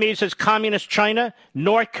such enemies as Communist China,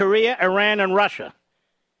 North Korea, Iran, and Russia.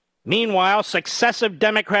 Meanwhile, successive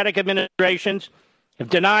Democratic administrations have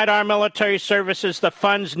denied our military services the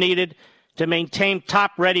funds needed to maintain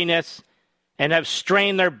top readiness and have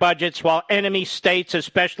strained their budgets while enemy states,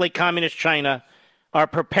 especially Communist China, are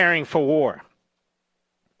preparing for war.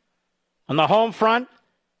 On the home front,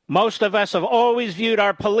 most of us have always viewed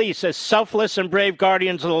our police as selfless and brave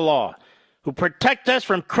guardians of the law who protect us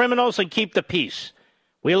from criminals and keep the peace.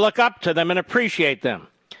 We look up to them and appreciate them.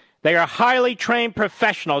 They are highly trained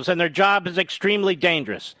professionals, and their job is extremely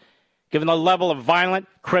dangerous, given the level of violent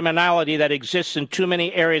criminality that exists in too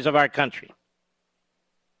many areas of our country.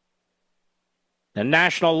 The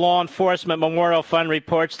National Law Enforcement Memorial Fund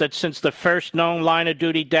reports that since the first known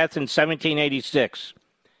line-of-duty death in 1786,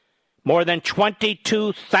 More than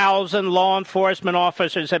 22,000 law enforcement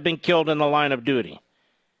officers have been killed in the line of duty.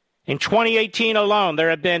 In 2018 alone, there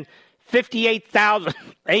have been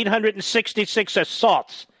 58,866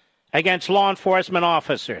 assaults against law enforcement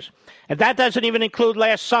officers. And that doesn't even include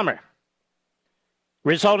last summer,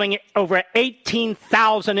 resulting in over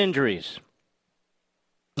 18,000 injuries.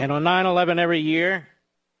 And on 9/11 every year,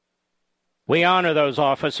 we honor those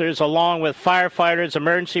officers along with firefighters,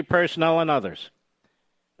 emergency personnel, and others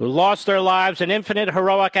who lost their lives in infinite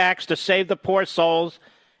heroic acts to save the poor souls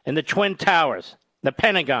in the Twin Towers, the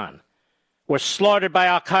Pentagon, were slaughtered by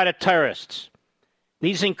al-Qaeda terrorists.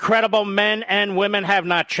 These incredible men and women have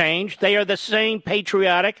not changed. They are the same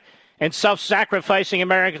patriotic and self-sacrificing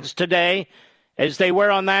Americans today as they were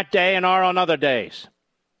on that day and are on other days.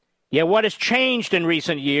 Yet what has changed in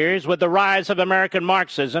recent years with the rise of American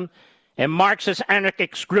Marxism and Marxist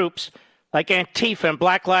anarchist groups like Antifa and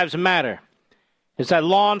Black Lives Matter is that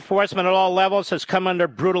law enforcement at all levels has come under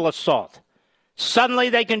brutal assault. Suddenly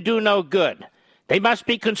they can do no good. They must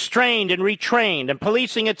be constrained and retrained, and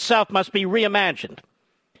policing itself must be reimagined.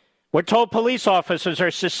 We're told police officers are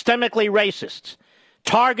systemically racists,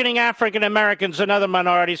 targeting African Americans and other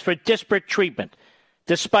minorities for disparate treatment,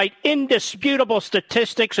 despite indisputable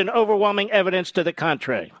statistics and overwhelming evidence to the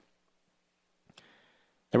contrary.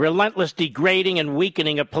 The relentless degrading and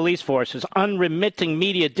weakening of police forces, unremitting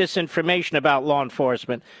media disinformation about law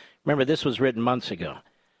enforcement. Remember, this was written months ago.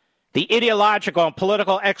 The ideological and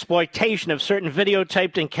political exploitation of certain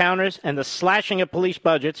videotaped encounters and the slashing of police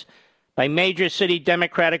budgets by major city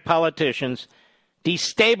Democratic politicians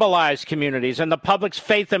destabilize communities and the public's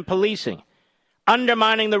faith in policing,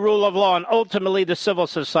 undermining the rule of law and ultimately the civil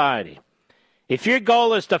society. If your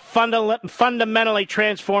goal is to fundamentally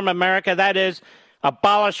transform America, that is,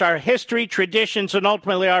 abolish our history, traditions, and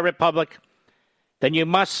ultimately our republic, then you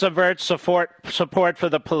must subvert support for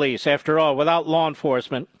the police. After all, without law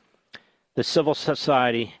enforcement, the civil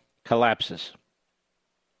society collapses.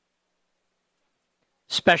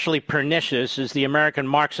 Especially pernicious is the American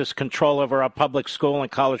Marxist control over our public school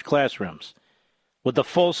and college classrooms, with the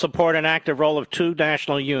full support and active role of two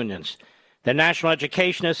national unions, the National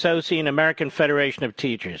Education Association and American Federation of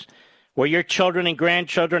Teachers, where your children and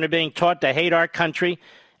grandchildren are being taught to hate our country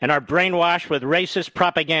and are brainwashed with racist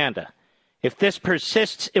propaganda. If this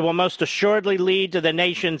persists, it will most assuredly lead to the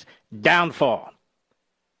nation's downfall.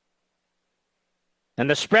 And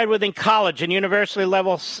the spread within college and university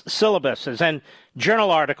level syllabuses and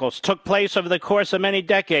journal articles took place over the course of many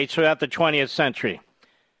decades throughout the 20th century,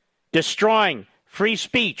 destroying free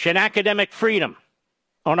speech and academic freedom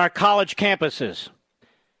on our college campuses.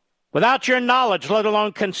 Without your knowledge, let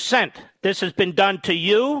alone consent, this has been done to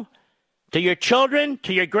you, to your children,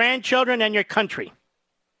 to your grandchildren, and your country.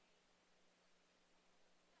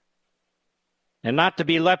 And not to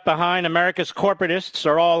be left behind, America's corporatists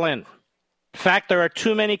are all in. In fact, there are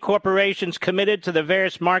too many corporations committed to the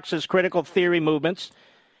various Marxist critical theory movements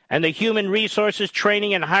and the human resources,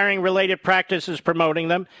 training, and hiring related practices promoting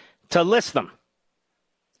them to list them.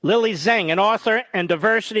 Lily Zeng, an author and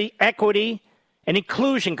diversity, equity, and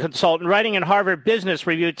inclusion consultant writing in Harvard Business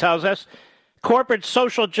Review, tells us corporate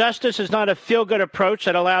social justice is not a feel-good approach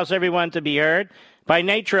that allows everyone to be heard. By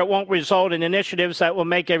nature, it won't result in initiatives that will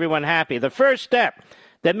make everyone happy. The first step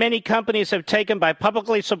that many companies have taken by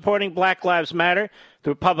publicly supporting Black Lives Matter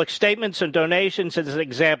through public statements and donations is an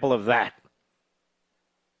example of that.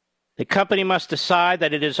 The company must decide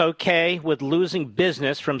that it is okay with losing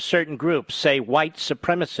business from certain groups, say white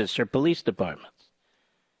supremacists or police departments,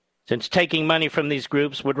 since taking money from these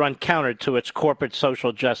groups would run counter to its corporate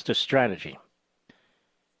social justice strategy.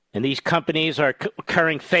 And these companies are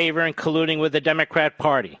currying favor and colluding with the Democrat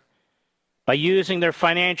Party by using their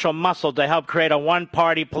financial muscle to help create a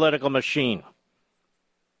one-party political machine.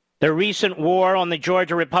 The recent war on the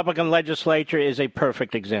Georgia Republican legislature is a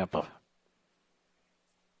perfect example.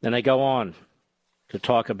 Then I go on to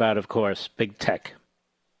talk about, of course, big tech.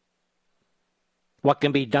 What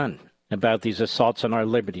can be done about these assaults on our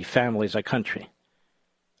liberty, families, our country?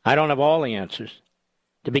 I don't have all the answers.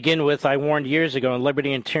 To begin with, I warned years ago in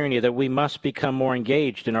Liberty and Tyranny that we must become more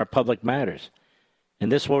engaged in our public matters.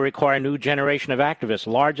 And this will require a new generation of activists,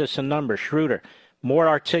 largest in number, shrewder, more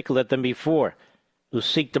articulate than before, who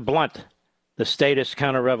seek to blunt the status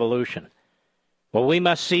counter-revolution. Well, we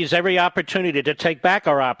must seize every opportunity to take back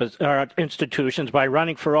our institutions by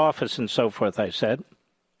running for office and so forth, I said.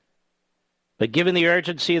 But given the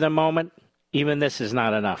urgency of the moment, even this is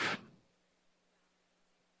not enough.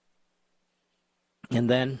 And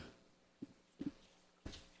then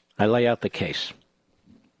I lay out the case.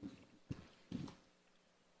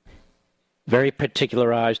 Very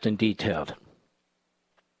particularized and detailed.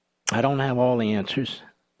 I don't have all the answers.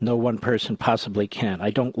 No one person possibly can. I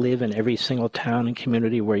don't live in every single town and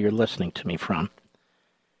community where you're listening to me from.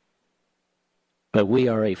 But we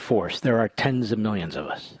are a force. There are tens of millions of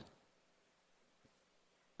us.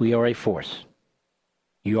 We are a force.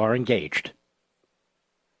 You are engaged.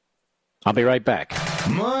 I'll be right back.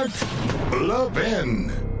 Mark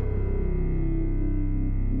Levin.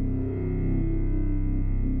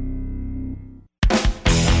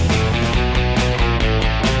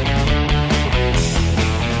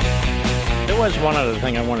 There was one other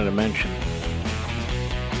thing I wanted to mention.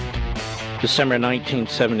 December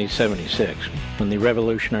 1976, when the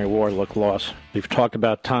Revolutionary War looked lost. We've talked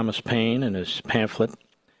about Thomas Paine and his pamphlet,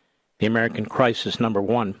 The American Crisis,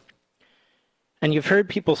 #1. And you've heard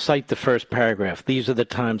people cite the first paragraph, "These are the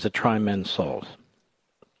times that try men's souls."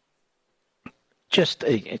 Just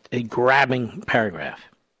a grabbing paragraph.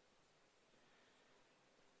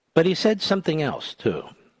 But he said something else, too,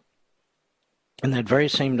 in that very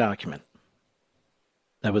same document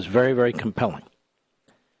that was very, very compelling,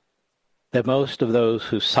 that most of those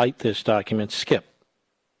who cite this document skip.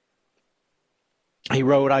 He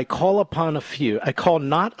wrote, I call not upon a few,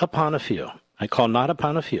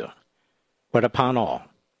 but upon all.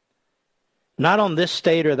 Not on this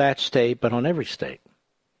state or that state, but on every state.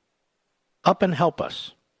 Up and help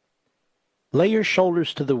us. Lay your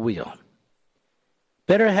shoulders to the wheel.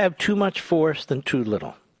 Better have too much force than too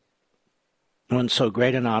little, when so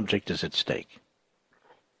great an object is at stake.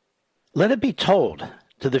 Let it be told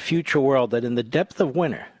to the future world that in the depth of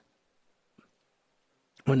winter,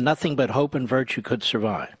 when nothing but hope and virtue could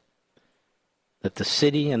survive, that the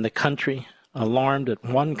city and the country, alarmed at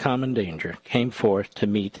one common danger, came forth to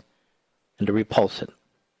meet and to repulse it.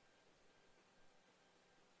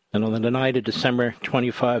 And on the night of December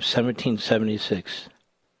 25, 1776,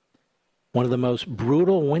 one of the most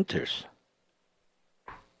brutal winters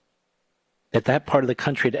that that part of the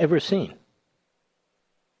country had ever seen,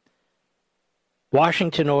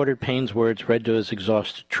 Washington ordered Paine's words read to his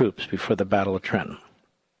exhausted troops before the Battle of Trenton,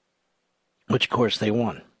 which, of course, they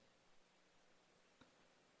won.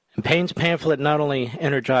 And Paine's pamphlet not only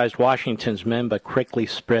energized Washington's men, but quickly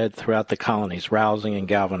spread throughout the colonies, rousing and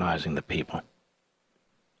galvanizing the people.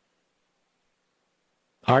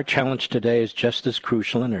 Our challenge today is just as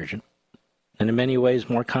crucial and urgent, and in many ways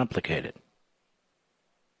more complicated.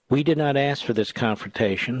 We did not ask for this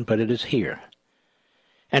confrontation, but it is here.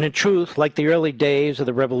 And in truth, like the early days of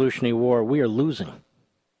the Revolutionary War, we are losing.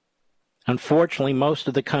 Unfortunately, most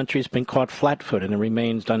of the country has been caught flat-footed and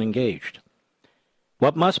remains unengaged.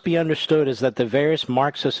 What must be understood is that the various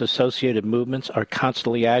Marxist-associated movements are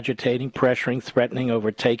constantly agitating, pressuring, threatening,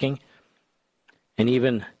 overtaking, and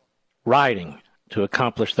even rioting to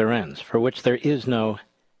accomplish their ends, for which there is no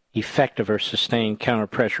effective or sustained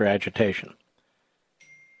counter-pressure agitation.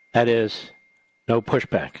 That is, no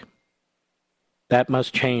pushback. That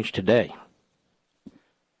must change today.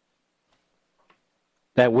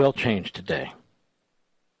 That will change today.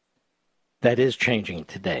 That is changing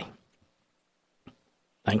today.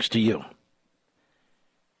 Thanks to you.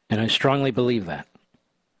 And I strongly believe that.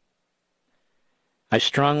 I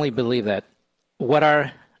strongly believe that. What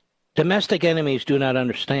our domestic enemies do not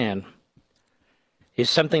understand is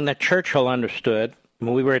something that Churchill understood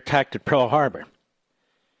when we were attacked at Pearl Harbor.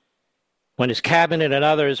 When his cabinet and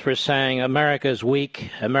others were saying, America is weak,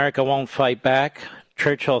 America won't fight back,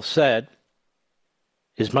 Churchill said,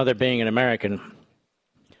 his mother being an American,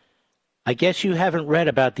 I guess you haven't read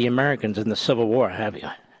about the Americans in the Civil War, have you?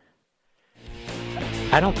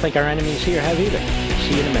 I don't think our enemies here have either.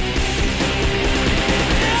 See you in a minute.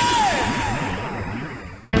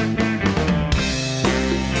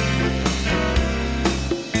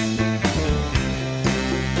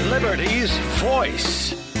 Liberty's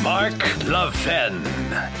voice. Mark Levin.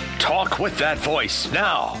 Talk with that voice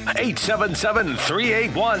now.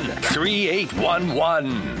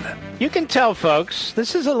 877-381-3811. You can tell, folks,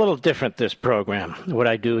 this is a little different, this program. What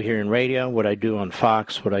I do here in radio, what I do on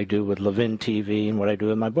Fox, what I do with Levin TV, and what I do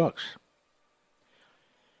in my books.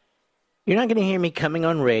 You're not going to hear me coming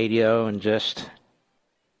on radio and just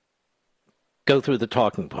go through the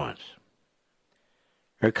talking points.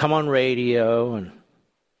 Or come on radio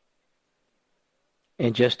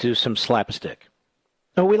and just do some slapstick.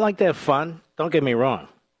 No, we like to have fun. Don't get me wrong.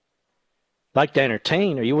 Like to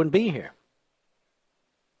entertain, or you wouldn't be here.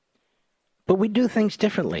 But we do things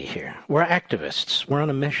differently here. We're activists. We're on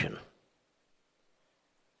a mission.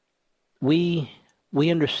 We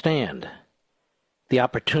understand the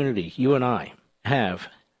opportunity you and I have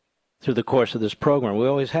through the course of this program. We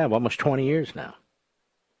always have, almost 20 years now.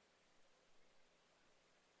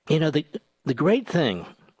 You know, the great thing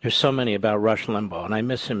There's so many about Rush Limbaugh, and I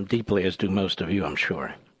miss him deeply, as do most of you, I'm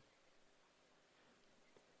sure.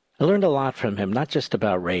 I learned a lot from him, not just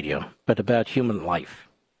about radio, but about human life.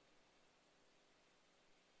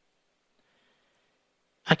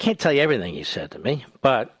 I can't tell you everything he said to me,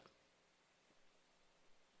 but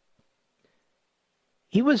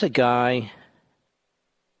he was a guy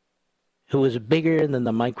who was bigger than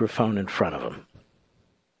the microphone in front of him.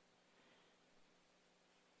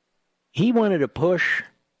 He wanted to push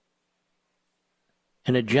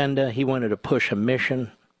an agenda. He wanted to push a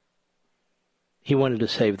mission. He wanted to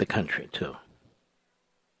save the country, too.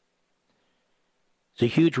 He's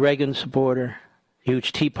a huge Reagan supporter,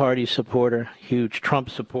 huge Tea Party supporter, huge Trump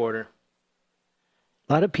supporter.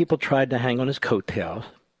 A lot of people tried to hang on his coattails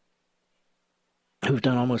who've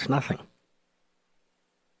done almost nothing.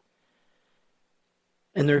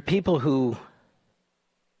 And there are people who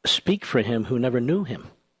speak for him who never knew him.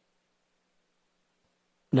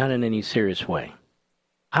 Not in any serious way.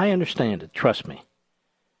 I understand it, trust me.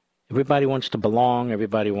 Everybody wants to belong,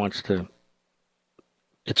 everybody wants to...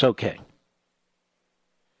 It's okay.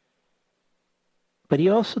 But he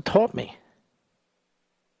also taught me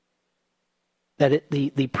that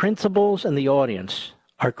the principles and the audience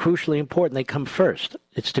are crucially important. They come first.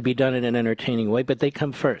 It's to be done in an entertaining way, but they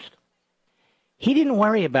come first. He didn't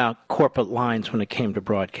worry about corporate lines when it came to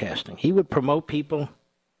broadcasting. He would promote people,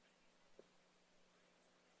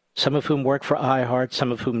 some of whom worked for iHeart,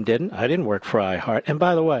 some of whom didn't. I didn't work for iHeart. And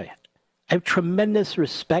by the way, I have tremendous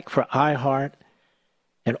respect for iHeart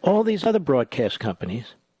and all these other broadcast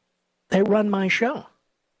companies. They run my show.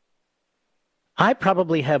 I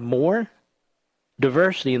probably have more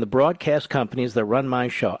diversity in the broadcast companies that run my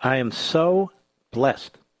show. I am so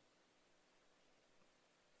blessed.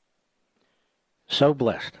 So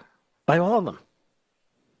blessed. By all of them.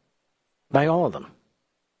 By all of them.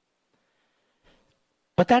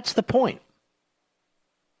 But that's the point.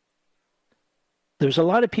 There's a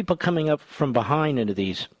lot of people coming up from behind into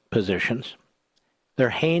these positions. They're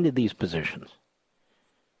handed these positions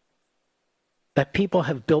that people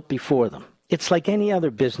have built before them. It's like any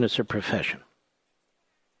other business or profession.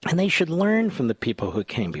 And they should learn from the people who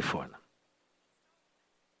came before them.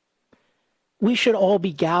 We should all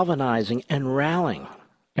be galvanizing and rallying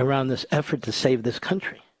around this effort to save this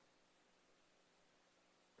country.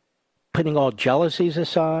 Putting all jealousies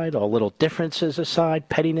aside, all little differences aside,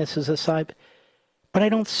 pettinesses aside. But I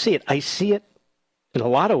don't see it. I see it in a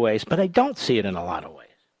lot of ways, but I don't see it in a lot of ways.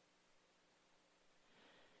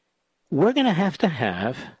 We're going to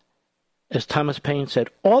have, as Thomas Paine said,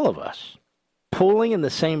 all of us pulling in the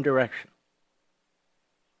same direction.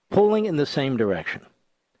 Pulling in the same direction.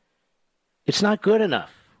 It's not good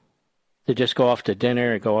enough to just go off to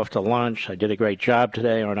dinner or go off to lunch. I did a great job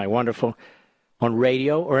today, aren't I wonderful? On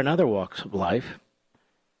radio or in other walks of life,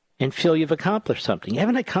 and feel you've accomplished something. You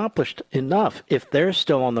haven't accomplished enough if they're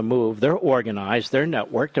still on the move, they're organized, they're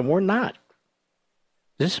networked, and we're not.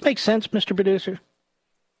 Does this make sense, Mr. Producer?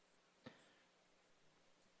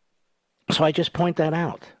 So I just point that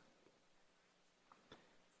out.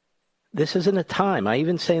 This isn't a time. I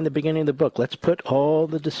even say in the beginning of the book, let's put all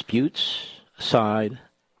the disputes aside,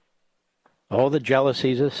 all the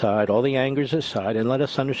jealousies aside, all the angers aside, and let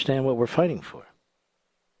us understand what we're fighting for.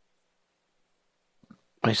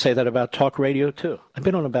 I say that about talk radio, too. I've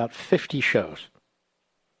been on about 50 shows.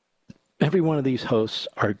 Every one of these hosts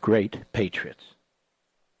are great patriots.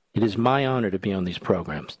 It is my honor to be on these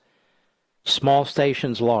programs. Small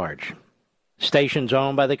stations, large. Stations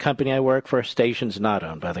owned by the company I work for, stations not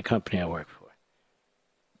owned by the company I work for.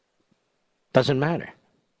 Doesn't matter.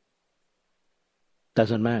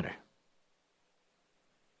 Doesn't matter.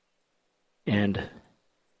 And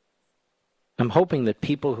I'm hoping that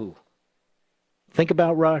people who think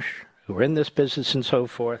about Rush, who are in this business and so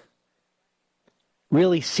forth,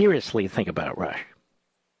 really seriously think about Rush,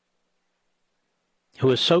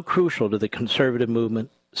 who is so crucial to the conservative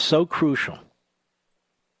movement, so crucial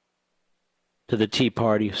to the Tea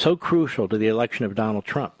Party, so crucial to the election of Donald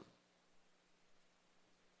Trump.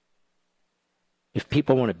 If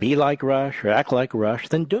people want to be like Rush or act like Rush,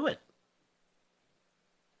 then do it.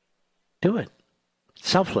 Do it.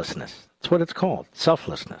 Selflessness. That's what it's called,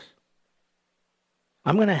 selflessness.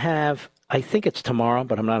 I'm going to have, I think it's tomorrow,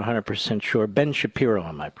 but I'm not 100% sure, Ben Shapiro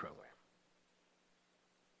on my program.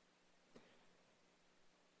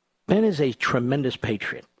 Ben is a tremendous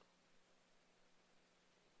patriot.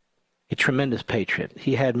 A tremendous patriot.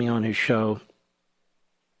 He had me on his show,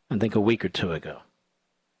 I think, a week or two ago.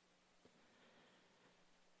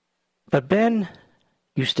 But Ben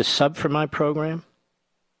used to sub for my program.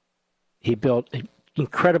 He built an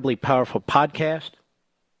incredibly powerful podcast.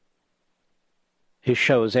 his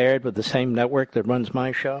show is aired with the same network that runs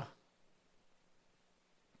my show.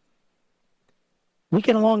 We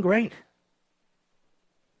get along great.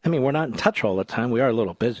 I mean, we're not in touch all the time. We are a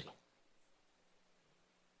little busy.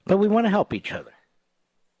 But we want to help each other.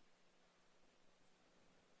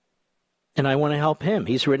 And I want to help him.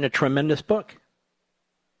 He's written a tremendous book.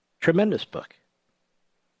 Tremendous book.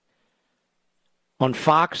 On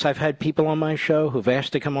Fox, I've had people on my show who've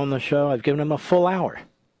asked to come on the show. I've given them a full hour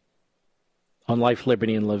on life,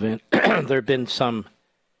 liberty, and Levin. There have been some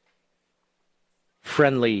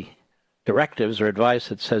friendly directives or advice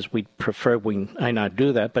that says we'd prefer I not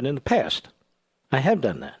do that, but in the past, I have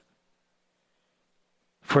done that.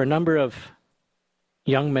 For a number of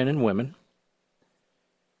young men and women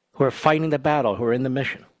who are fighting the battle, who are in the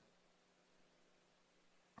mission,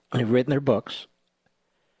 and have written their books,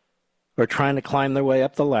 or trying to climb their way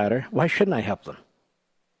up the ladder, why shouldn't I help them?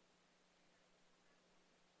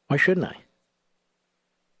 Why shouldn't I?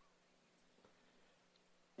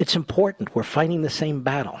 It's important. We're fighting the same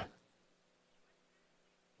battle.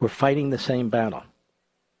 We're fighting the same battle.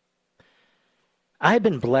 I've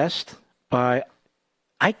been blessed by,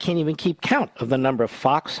 I can't even keep count of the number of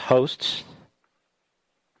Fox hosts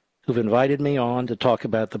who've invited me on to talk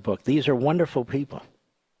about the book. These are wonderful people.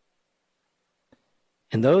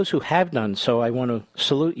 And those who have done so, I want to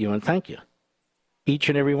salute you and thank you, each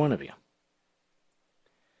and every one of you.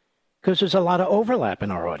 Because there's a lot of overlap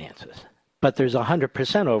in our audiences. But there's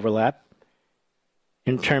 100% overlap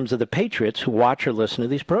in terms of the patriots who watch or listen to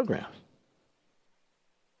these programs.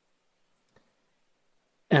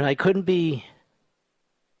 And I couldn't be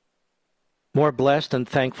more blessed and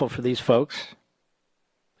thankful for these folks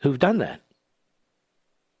who've done that.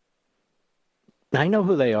 I know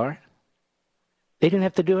who they are. They didn't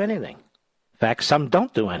have to do anything. In fact, some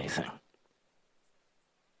don't do anything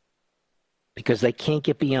because they can't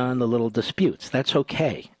get beyond the little disputes. That's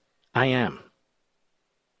okay. I am.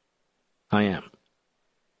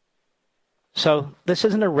 So this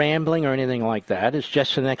isn't a rambling or anything like that. It's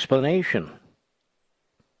just an explanation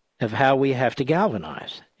of how we have to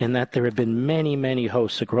galvanize, in that there have been many, many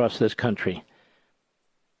hosts across this country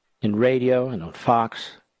in radio and on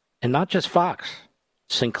Fox, and not just Fox,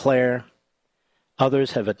 Sinclair.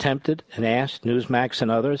 Others have attempted and asked, Newsmax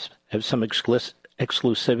and others have some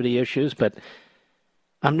exclusivity issues, but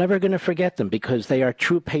I'm never going to forget them because they are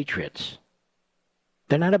true patriots.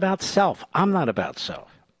 They're not about self. I'm not about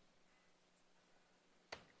self.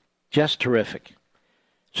 Just terrific.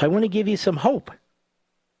 So I want to give you some hope.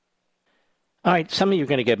 All right, some of you are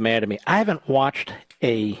going to get mad at me. I haven't watched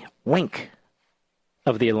a wink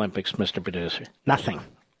of the Olympics, Mr. Producer. Nothing.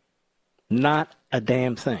 Not a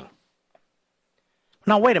damn thing.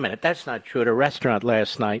 Now, wait a minute. That's not true. At a restaurant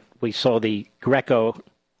last night, we saw the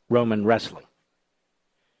Greco-Roman wrestling,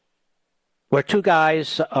 where two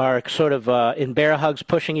guys are sort of in bear hugs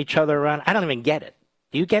pushing each other around. I don't even get it.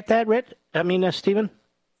 Do you get that, Stephen?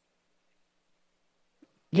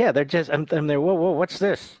 Yeah, they're just, I'm there, whoa, what's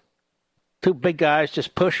this? Two big guys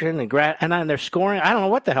just pushing and they're scoring. I don't know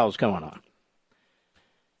what the hell's going on.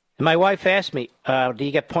 And my wife asked me, do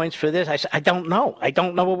you get points for this? I said, I don't know. I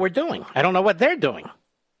don't know what we're doing. I don't know what they're doing.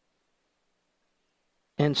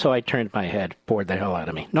 And so I turned my head, bored the hell out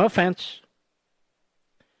of me. No offense.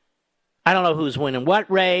 I don't know who's winning what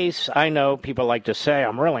race. I know people like to say,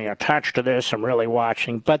 I'm really attached to this, I'm really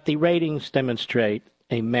watching. But the ratings demonstrate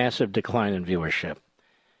a massive decline in viewership.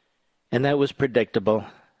 And that was predictable.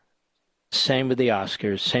 Same with the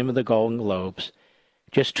Oscars, same with the Golden Globes.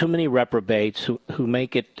 Just too many reprobates who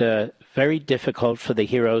make it very difficult for the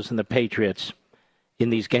heroes and the patriots in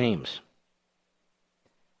these games.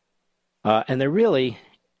 And they're really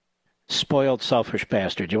spoiled, selfish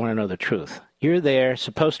bastards. You want to know the truth. You're there,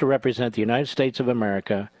 supposed to represent the United States of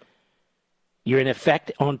America. You're in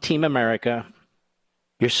effect on Team America.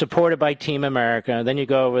 You're supported by Team America. Then you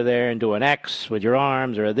go over there and do an X with your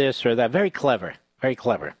arms or this or that. Very clever. Very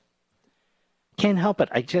clever. Can't help it.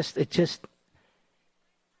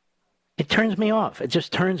 It turns me off. It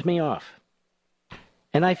just turns me off.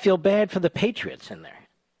 And I feel bad for the patriots in there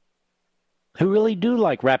who really do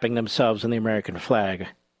like wrapping themselves in the American flag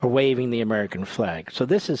or waving the American flag. So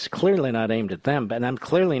this is clearly not aimed at them, but I'm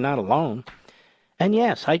clearly not alone. And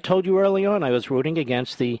yes, I told you early on I was rooting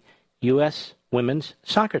against the U.S. women's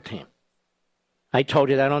soccer team. I told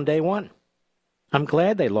you that on day one. I'm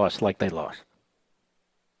glad they lost like they lost.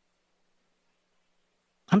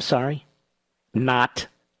 I'm sorry. Not.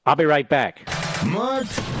 I'll be right back. Mark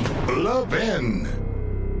Levin.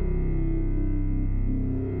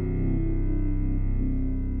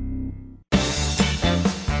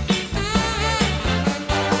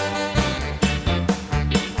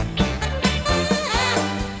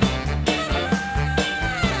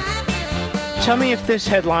 Tell me if this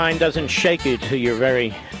headline doesn't shake you to your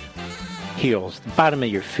very heels, the bottom of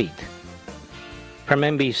your feet. From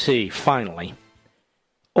NBC, finally.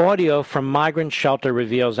 Audio from migrant shelter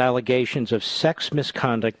reveals allegations of sex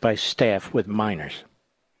misconduct by staff with minors.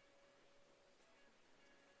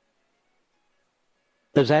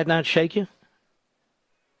 Does that not shake you?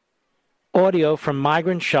 Audio from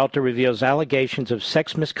migrant shelter reveals allegations of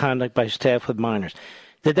sex misconduct by staff with minors.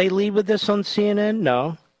 Did they lead with this on CNN?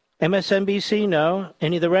 No. MSNBC? No.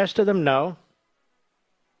 Any of the rest of them? No.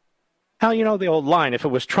 Hell, you know the old line, if it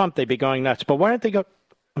was Trump, they'd be going nuts. But why aren't they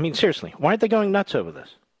seriously, why aren't they going nuts over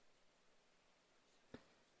this?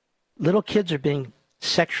 Little kids are being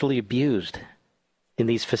sexually abused in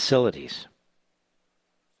these facilities.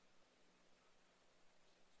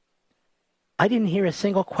 I didn't hear a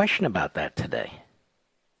single question about that today.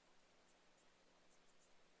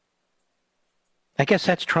 I guess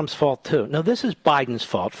that's Trump's fault, too. No, this is Biden's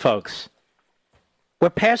fault, folks.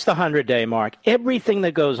 We're past the 100-day mark. Everything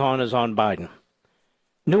that goes on is on Biden.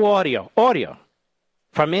 New audio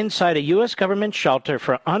from inside a U.S. government shelter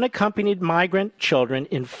for unaccompanied migrant children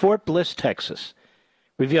in Fort Bliss, Texas,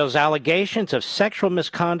 reveals allegations of sexual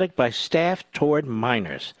misconduct by staff toward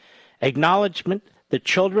minors. Acknowledgement the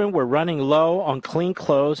children were running low on clean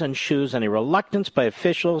clothes and shoes, and a reluctance by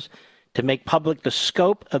officials to make public the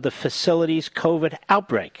scope of the facility's COVID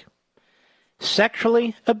outbreak.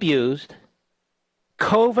 Sexually abused,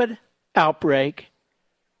 COVID outbreak,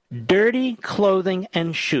 dirty clothing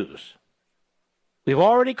and shoes. We've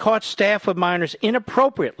already caught staff with minors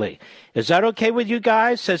inappropriately. Is that okay with you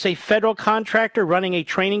guys? Says a federal contractor running a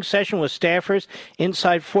training session with staffers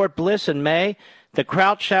inside Fort Bliss in May. The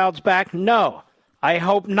crowd shouts back, "No, I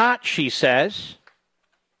hope not," she says.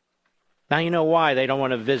 Now you know why they don't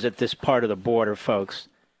want to visit this part of the border, folks.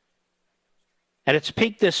 At its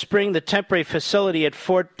peak this spring, the temporary facility at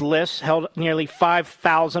Fort Bliss held nearly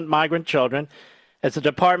 5,000 migrant children as the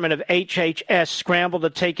Department of HHS scrambled to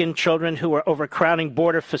take in children who were overcrowding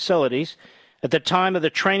border facilities. At the time of the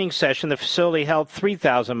training session, the facility held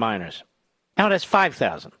 3,000 minors. Now it has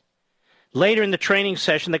 5,000. Later in the training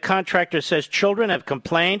session, the contractor says children have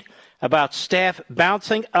complained about staff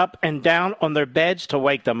bouncing up and down on their beds to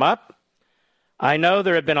wake them up. I know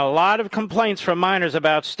there have been a lot of complaints from minors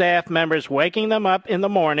about staff members waking them up in the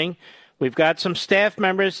morning. We've got some staff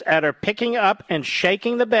members that are picking up and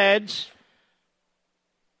shaking the beds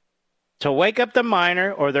to wake up the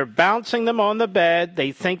minor, or they're bouncing them on the bed.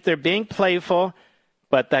 They think they're being playful,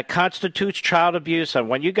 but that constitutes child abuse. I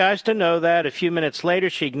want you guys to know that. A few minutes later,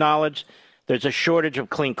 she acknowledged there's a shortage of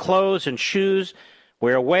clean clothes and shoes.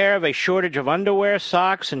 We're aware of a shortage of underwear,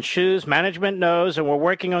 socks, and shoes. Management knows, and we're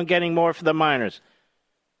working on getting more for the minors.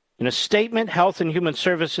 In a statement, Health and Human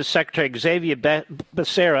Services Secretary Xavier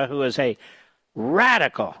Becerra, who is a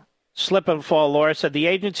radical slip-and-fall lawyer, said the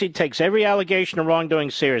agency takes every allegation of wrongdoing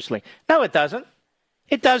seriously. No, it doesn't.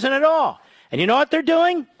 It doesn't at all. And you know what they're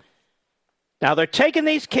doing? Now they're taking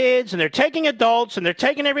these kids, and they're taking adults, and they're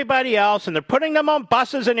taking everybody else, and they're putting them on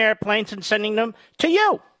buses and airplanes and sending them to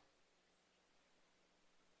you.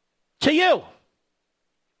 To you.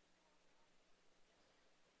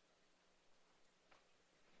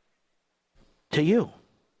 To you.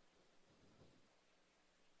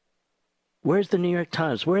 Where's the New York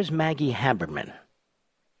Times? Where's Maggie Haberman?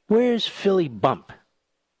 Where's Philly Bump?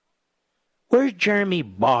 Where's Jeremy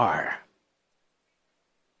Barr?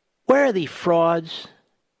 Where are the frauds,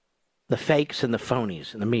 the fakes, and the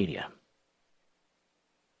phonies in the media?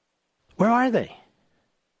 Where are they?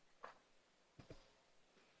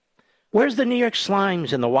 Where's the New York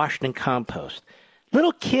Slimes and the Washington Compost?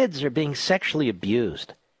 Little kids are being sexually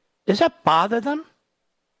abused. Does that bother them?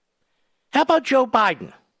 How about Joe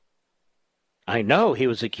Biden? I know he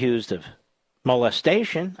was accused of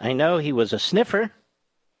molestation. I know he was a sniffer.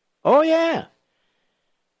 Oh, yeah.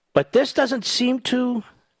 But this doesn't seem to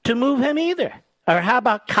move him either. Or how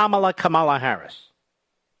about Kamala Harris?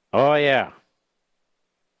 Oh, yeah.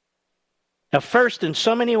 A first in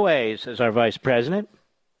so many ways as our vice president,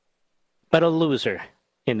 but a loser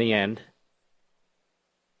in the end.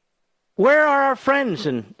 Where are our friends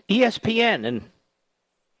in ESPN and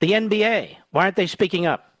the NBA? Why aren't they speaking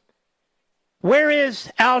up? Where is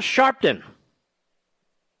Al Sharpton?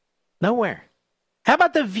 Nowhere. How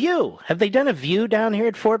about The View? Have they done a View down here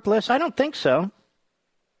at Fort Bliss? I don't think so.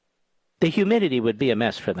 The humidity would be a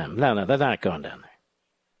mess for them. No, they're not going down there.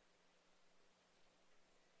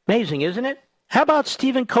 Amazing, isn't it? How about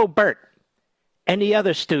Stephen Colbert and the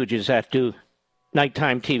other stooges that do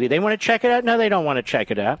nighttime TV? They want to check it out? No, they don't want to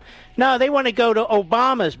check it out. No, they want to go to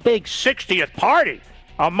Obama's big 60th party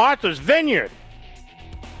on Martha's Vineyard.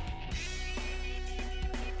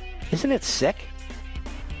 Isn't it sick?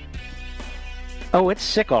 Oh, it's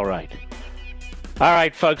sick, all right. All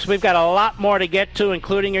right, folks, we've got a lot more to get to,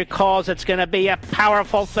 including your calls. It's going to be a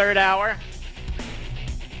powerful third hour.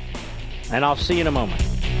 And I'll see you in a moment.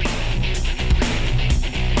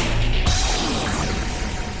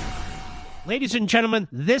 Ladies and gentlemen,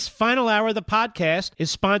 this final hour of the podcast is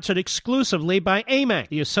sponsored exclusively by AMAC,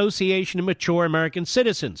 the Association of Mature American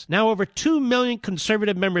Citizens. Now over 2 million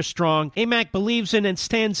conservative members strong, AMAC believes in and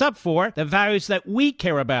stands up for the values that we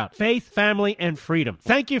care about: faith, family, and freedom.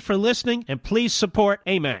 Thank you for listening, and please support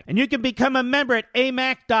AMAC. And you can become a member at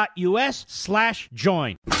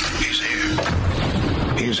amac.us/join. He's here.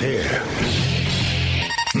 He's here.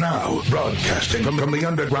 Now, broadcasting from the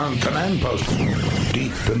underground command post,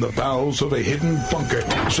 deep in the bowels of a hidden bunker,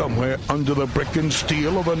 somewhere under the brick and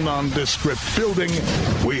steel of a nondescript building,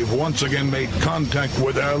 we've once again made contact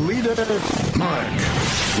with our leader, Mark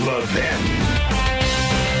Levin.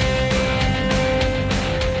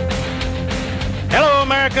 Hello,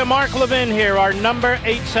 America. Mark Levin here. Our number,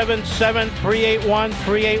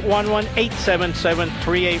 877-381-3811,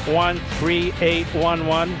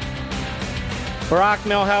 877-381-3811. Barack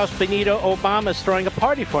Milhouse Benito Obama is throwing a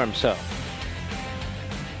party for himself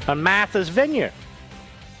on Martha's Vineyard.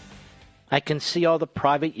 I can see all the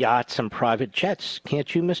private yachts and private jets.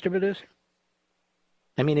 Can't you, Mr. Producer?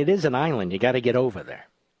 I mean, it is an island. You got to get over there.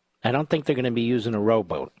 I don't think they're going to be using a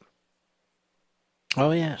rowboat.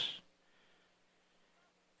 Oh, yes.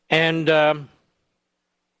 And I've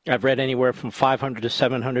read anywhere from 500 to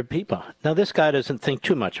 700 people. Now, this guy doesn't think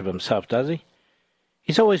too much of himself, does he?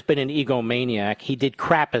 He's always been an egomaniac. He did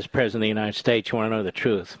crap as president of the United States. You want to know the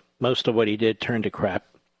truth? Most of what he did turned to crap.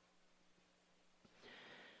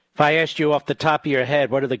 If I asked you off the top of your head,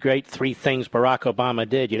 what are the great 3 things Barack Obama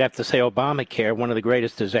did, you'd have to say Obamacare, one of the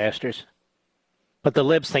greatest disasters. But the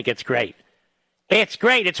libs think it's great. It's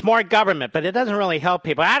great. It's more government, but it doesn't really help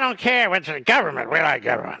people. I don't care what's the government. We like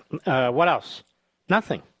government. What else?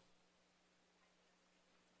 Nothing.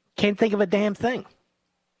 Can't think of a damn thing.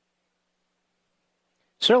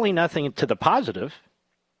 Certainly nothing to the positive.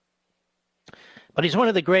 But he's one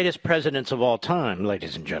of the greatest presidents of all time,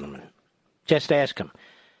 ladies and gentlemen. Just ask him.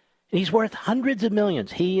 He's worth hundreds of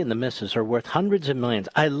millions. He and the missus are worth hundreds of millions.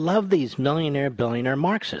 I love these millionaire, billionaire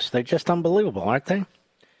Marxists. They're just unbelievable, aren't they?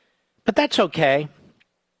 But that's okay.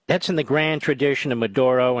 That's in the grand tradition of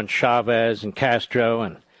Maduro and Chavez and Castro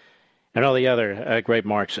and all the other great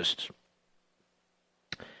Marxists.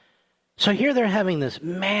 So here they're having this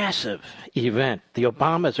massive event. The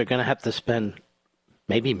Obamas are going to have to spend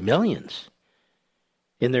maybe millions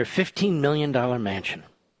in their $15 million mansion.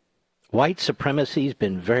 White supremacy has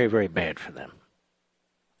been very, very bad for them.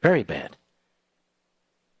 Very bad.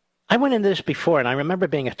 I went into this before, and I remember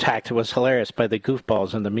being attacked. It was hilarious by the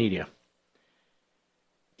goofballs in the media.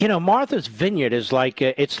 You know, Martha's Vineyard is like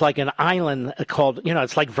it's like an island called,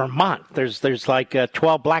 it's like Vermont. There's like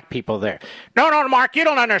 12 black people there. No, Mark, you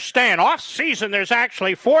don't understand. Off season, there's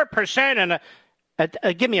actually 4% and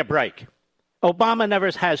give me a break. Obama never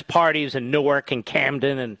has parties in Newark and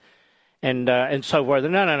Camden and so forth.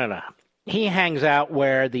 No. He hangs out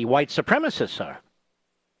where the white supremacists are.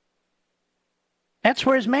 That's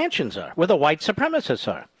where his mansions are, where the white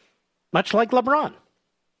supremacists are, much like LeBron.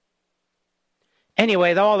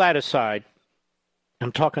 Anyway, all that aside,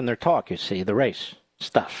 I'm talking their talk, you see, the race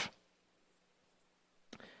stuff.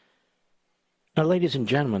 Now, ladies and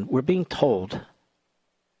gentlemen, we're being told,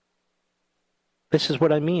 this is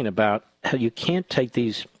what I mean about how you can't take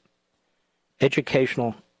these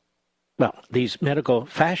these medical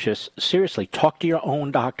fascists seriously. Talk to your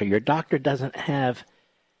own doctor. Your doctor doesn't have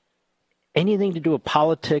anything to do with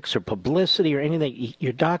politics or publicity or anything.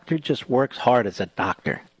 Your doctor just works hard as a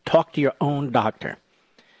doctor. Talk to your own doctor.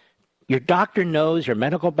 Your doctor knows your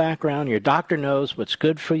medical background. Your doctor knows what's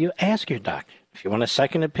good for you. Ask your doctor. If you want a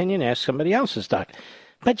second opinion, ask somebody else's doctor.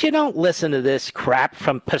 But you don't listen to this crap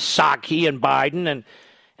from Psaki and Biden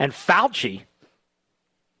and Fauci.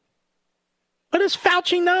 What does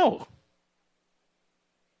Fauci know?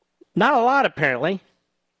 Not a lot, apparently.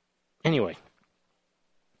 Anyway.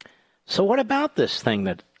 So what about this thing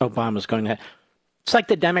that Obama's going to have? It's like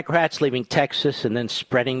the Democrats leaving Texas and then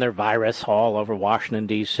spreading their virus all over Washington,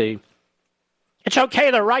 D.C. It's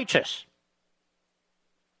okay, they're righteous.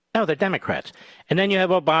 No, they're Democrats. And then you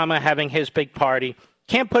have Obama having his big party.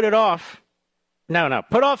 Can't put it off. No.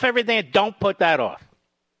 Put off everything and don't put that off.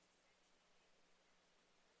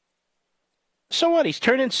 So what? He's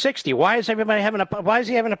turning 60. Why is he having a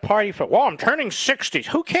party for? Well, I'm turning 60.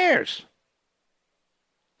 Who cares?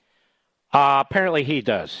 Apparently he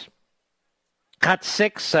does. Cut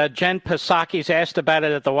 6. Jen Psaki's asked about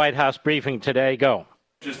it at the White House briefing today. Go.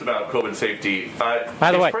 Just about COVID safety.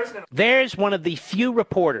 By the way, there's one of the few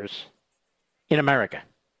reporters in America,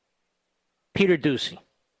 Peter Doocy.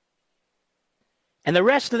 And the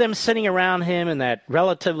rest of them sitting around him in that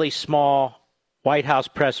relatively small White House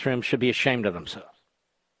press room should be ashamed of themselves.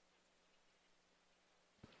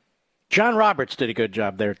 John Roberts did a good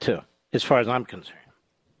job there, too, as far as I'm concerned.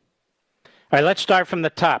 All right, let's start from the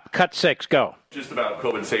top. Cut 6, go. Just about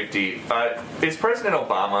COVID safety. Is President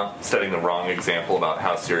Obama setting the wrong example about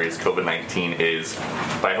how serious COVID-19 is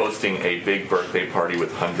by hosting a big birthday party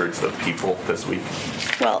with hundreds of people this week?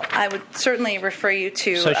 Well, I would certainly refer you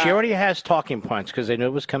to... So she already has talking points because they knew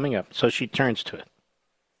it was coming up, so she turns to it.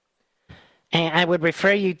 And I would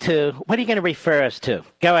refer you to... What are you going to refer us to?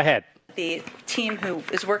 Go ahead. The team who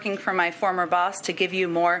is working for my former boss to give you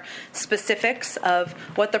more specifics of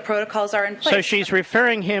what the protocols are in place. So she's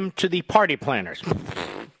referring him to the party planners.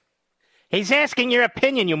 He's asking your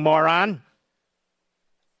opinion, you moron.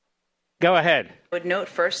 Go ahead. I would note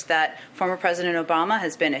first that former President Obama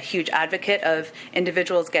has been a huge advocate of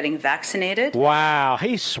individuals getting vaccinated. Wow,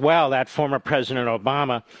 he's swell, that former President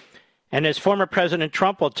Obama. And as former President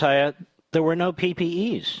Trump will tell you, there were no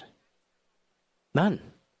PPEs. None.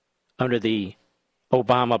 Under the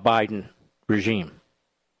Obama-Biden regime.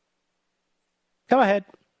 Go ahead.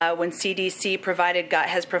 When CDC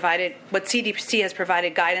has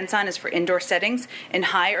provided guidance on is for indoor settings in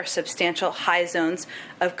high or substantial high zones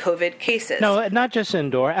of COVID cases. No, not just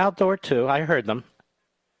indoor, outdoor too. I heard them.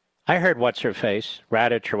 I heard what's her face,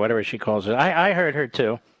 Radich or whatever she calls it. I heard her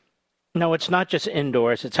too. No, it's not just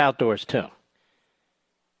indoors, it's outdoors too.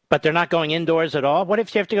 But they're not going indoors at all? What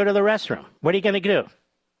if you have to go to the restroom? What are you going to do?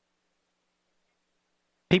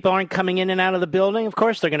 People aren't coming in and out of the building? Of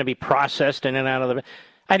course they're going to be processed in and out of the...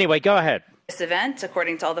 Anyway, go ahead. This event,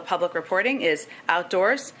 according to all the public reporting, is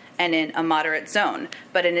outdoors and in a moderate zone.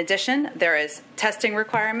 But in addition, there is testing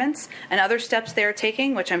requirements and other steps they are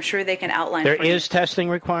taking, which I'm sure they can outline for you. There is testing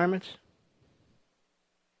requirements?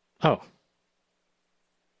 Oh.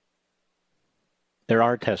 There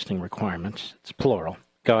are testing requirements. It's plural.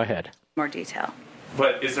 Go ahead. More detail.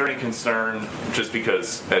 But is there any concern, just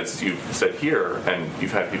because, as you've said here, and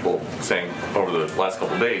you've had people saying over the last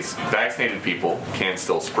couple of days, vaccinated people can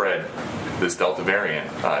still spread this Delta variant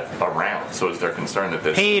around. So is there concern that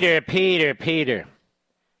this... Peter.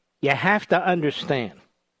 You have to understand.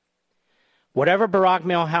 Whatever Barack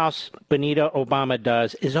Milhouse Benito Obama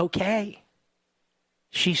does is okay.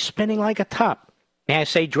 She's spinning like a top. May I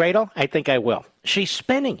say dreidel? I think I will. She's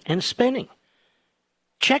spinning and spinning.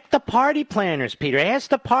 Check the party planners, Peter.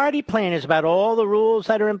 Ask the party planners about all the rules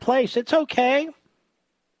that are in place. It's okay.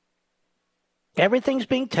 Everything's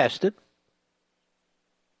being tested.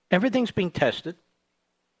 Everything's being tested.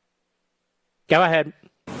 Go ahead.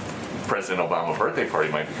 President Obama birthday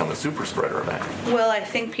party might become a super spreader event. Well, I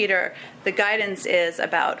think, Peter, the guidance is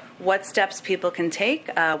about what steps people can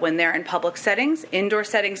take when they're in public settings. Indoor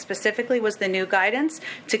settings specifically was the new guidance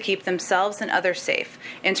to keep themselves and others safe.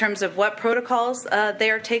 In terms of what protocols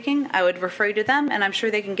they are taking, I would refer you to them, and I'm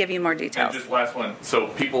sure they can give you more details. And just last one. So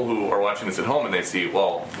people who are watching this at home and they see,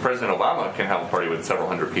 well, President Obama can have a party with several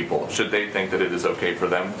hundred people. Should they think that it is okay for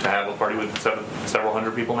them to have a party with several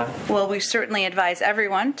hundred people now? Well, we certainly advise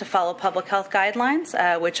everyone to follow public health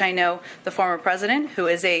guidelines, which I know the former president, who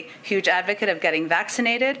is a huge advocate of getting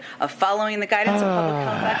vaccinated, of following the guidance of public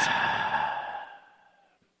health experts.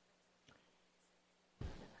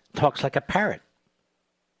 Talks like a parrot.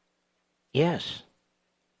 Yes.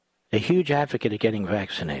 A huge advocate of getting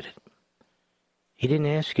vaccinated. He didn't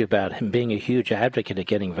ask you about him being a huge advocate of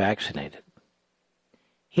getting vaccinated.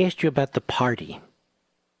 He asked you about the party.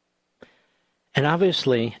 And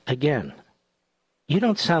obviously, again, you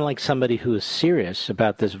don't sound like somebody who is serious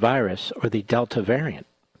about this virus or the Delta variant.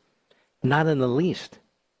 Not in the least.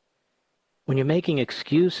 When you're making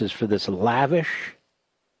excuses for this lavish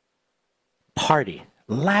party,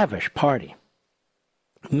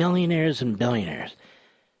 millionaires and billionaires,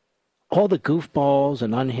 all the goofballs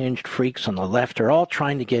and unhinged freaks on the left are all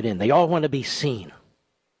trying to get in. They all want to be seen.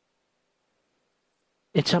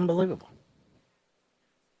 It's unbelievable.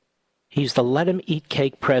 He's the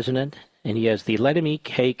let-him-eat-cake president, and he has the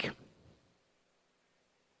let-him-eat-cake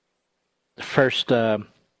first,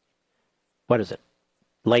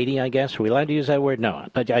 lady, I guess? Are we allowed to use that word? No,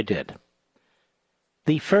 but I did.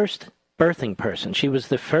 The first birthing person. She was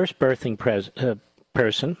the first birthing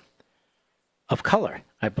person of color,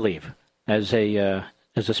 I believe, as a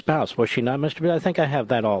spouse. Was she not, Mr. Bill? I think I have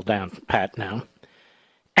that all down pat now.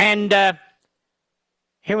 And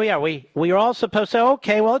here we are. We are all supposed to say,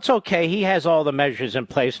 okay, well, it's okay. He has all the measures in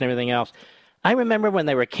place and everything else. I remember when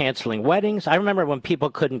they were canceling weddings. I remember when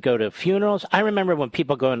people couldn't go to funerals. I remember when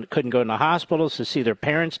people couldn't go into hospitals to see their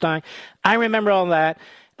parents die. I remember all that.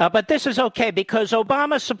 But this is okay because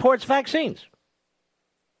Obama supports vaccines.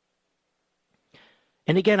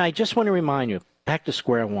 And again, I just want to remind you, back to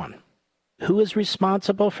square one. Who is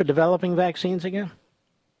responsible for developing vaccines again?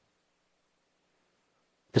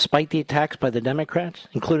 Despite the attacks by the Democrats,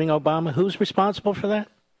 including Obama, who's responsible for that?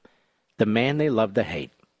 The man they love to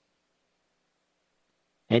hate.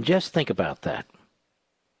 And just think about that.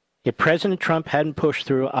 If President Trump hadn't pushed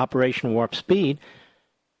through Operation Warp Speed,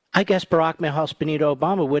 I guess Barack Benito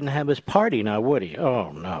Obama wouldn't have his party now, would he?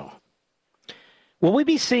 Oh, no. Will we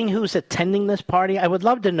be seeing who's attending this party? I would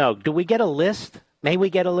love to know. Do we get a list? May we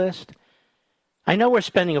get a list? I know we're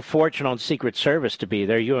spending a fortune on Secret Service to be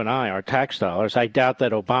there, you and I, our tax dollars. I doubt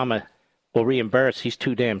that Obama will reimburse. He's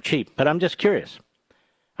too damn cheap. But I'm just curious.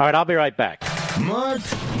 All right, I'll be right back. Mark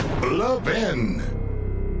Levin.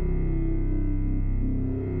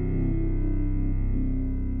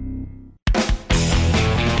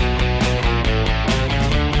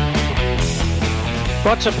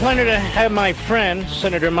 Well, it's a pleasure to have my friend,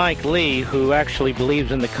 Senator Mike Lee, who actually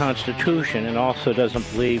believes in the Constitution and also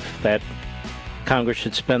doesn't believe that Congress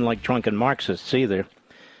should spend like drunken Marxists either.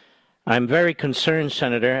 I'm very concerned,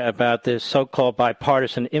 Senator, about this so-called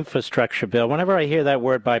bipartisan infrastructure bill. Whenever I hear that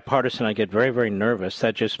word bipartisan, I get very, very nervous.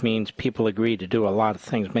 That just means people agree to do a lot of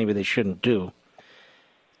things maybe they shouldn't do.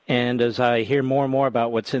 And as I hear more and more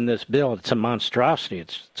about what's in this bill, it's a monstrosity.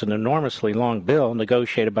 It's an enormously long bill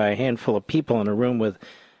negotiated by a handful of people in a room with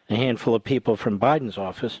a handful of people from Biden's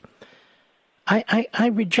office.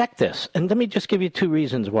 I reject this. And let me just give you two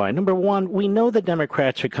reasons why. Number one, we know the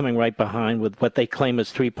Democrats are coming right behind with what they claim is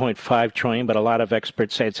 $3.5 trillion, but a lot of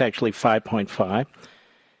experts say it's actually $5.5.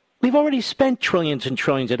 We've already spent trillions and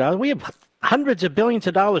trillions of dollars. We have hundreds of billions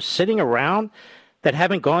of dollars sitting around that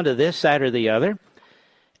haven't gone to this, that, or the other.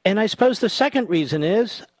 And I suppose the second reason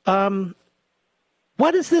is,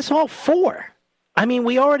 what is this all for? I mean,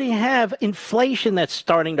 we already have inflation that's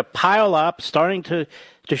starting to pile up, starting to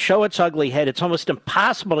show its ugly head. It's almost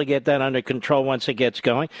impossible to get that under control once it gets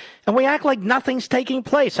going. And we act like nothing's taking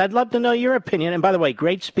place. I'd love to know your opinion. And by the way,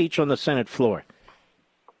 great speech on the Senate floor.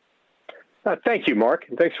 Thank you, Mark.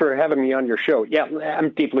 And thanks for having me on your show. Yeah, I'm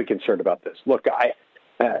deeply concerned about this. Look,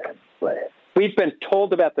 we've been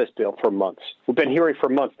told about this bill for months. We've been hearing for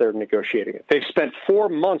months they're negotiating it. They've spent 4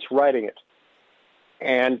 months writing it.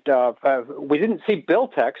 And we didn't see bill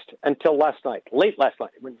text until last night, late last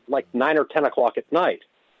night, like 9 or 10 o'clock at night.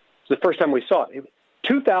 It's the first time we saw it.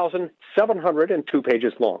 2,702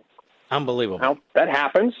 pages long. Unbelievable. Now, that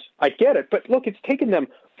happens. I get it. But look, it's taken them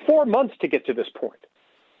 4 months to get to this point.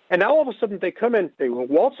 And now all of a sudden they come in, they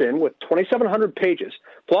waltz in with 2,700 pages,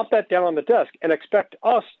 plop that down on the desk, and expect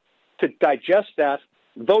us to digest that,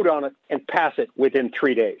 vote on it, and pass it within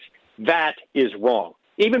 3 days. That is wrong.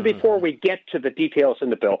 Even before we get to the details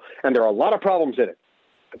in the bill, and there are a lot of problems in it,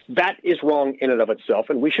 that is wrong in and of itself,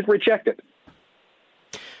 and we should reject it.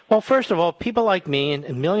 Well, first of all, people like me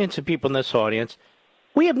and millions of people in this audience,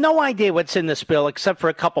 we have no idea what's in this bill except for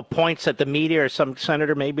a couple points that the media or some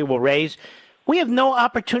senator maybe will raise. We have no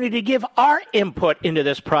opportunity to give our input into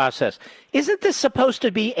this process. Isn't this supposed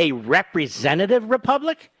to be a representative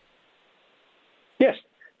republic? Yes,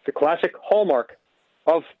 the classic hallmark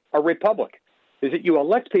of a republic is that you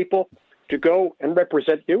elect people to go and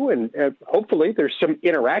represent you, and hopefully there's some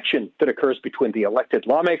interaction that occurs between the elected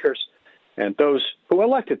lawmakers and those who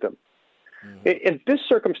elected them. In this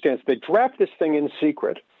circumstance, they draft this thing in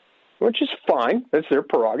secret, which is fine. That's their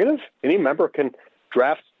prerogative. Any member can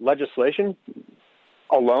draft legislation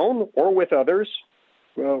alone or with others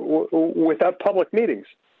without public meetings.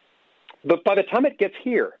 But by the time it gets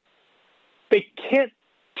here, they can't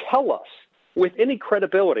tell us with any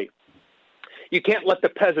credibility, you can't let the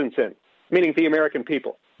peasants in, meaning the American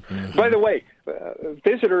people. Mm-hmm. By the way,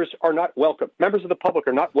 visitors are not welcome. Members of the public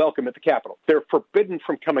are not welcome at the Capitol. They're forbidden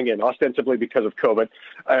from coming in, ostensibly because of COVID,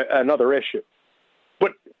 another issue.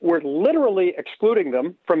 But we're literally excluding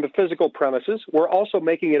them from the physical premises. We're also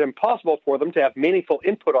making it impossible for them to have meaningful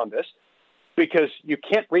input on this because you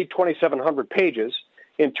can't read 2,700 pages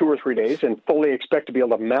in 2 or 3 days and fully expect to be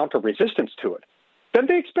able to mount a resistance to it. Then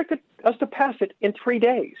they expected us to pass it in 3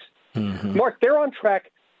 days. Mm-hmm. Mark, they're on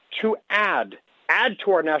track to add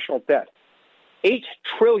to our national debt $8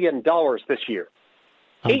 trillion this year.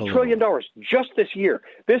 $8 trillion just this year.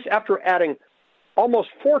 This after adding almost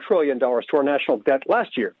 $4 trillion to our national debt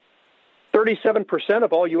last year. 37%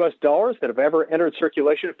 of all U.S. dollars that have ever entered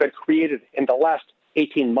circulation have been created in the last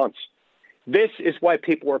 18 months. This is why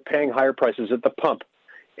people are paying higher prices at the pump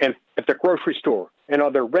and at the grocery store and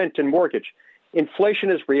on their rent and mortgage.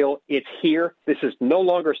 Inflation is real. It's here. This is no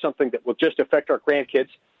longer something that will just affect our grandkids.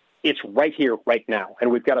 It's right here, right now,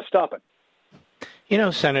 and we've got to stop it. You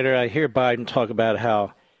know, Senator, I hear Biden talk about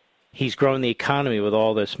how he's grown the economy with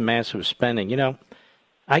all this massive spending. You know,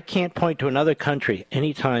 I can't point to another country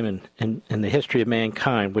any time in the history of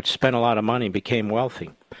mankind which spent a lot of money and became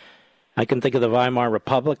wealthy. I can think of the Weimar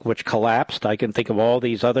Republic, which collapsed. I can think of all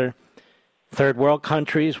these other third world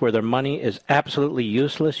countries where their money is absolutely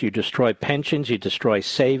useless. You destroy pensions, you destroy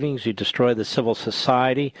savings, you destroy the civil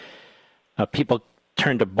society. People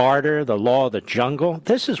turn to barter, the law of the jungle.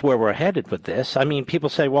 This is where we're headed with this. I mean, people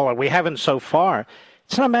say, well, we haven't so far.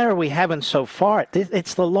 It's not a matter of we haven't so far.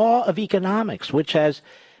 It's the law of economics, which is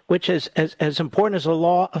as important as the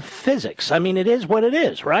law of physics. I mean, it is what it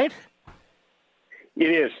is, right? It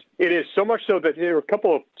is. It is so much so that there were a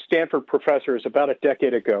couple of Stanford professors about a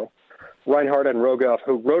decade ago, Reinhardt and Rogoff,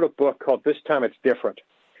 who wrote a book called This Time It's Different.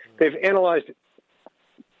 They've analyzed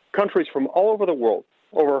countries from all over the world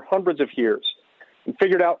over hundreds of years and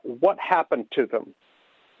figured out what happened to them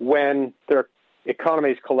when their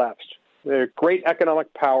economies collapsed. They're great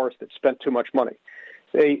economic powers that spent too much money.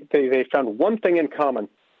 They found one thing in common.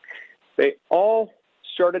 They all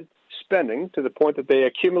started spending to the point that they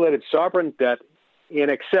accumulated sovereign debt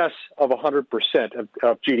in excess of 100%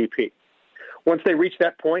 of GDP. Once they reach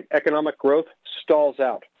that point, economic growth stalls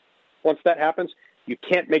out. Once that happens, you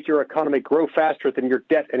can't make your economy grow faster than your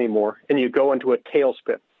debt anymore, and you go into a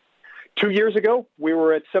tailspin. 2 years ago, we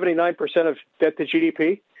were at 79% of debt to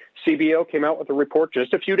GDP. CBO came out with a report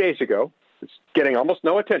just a few days ago. It's getting almost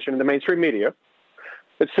no attention in the mainstream media.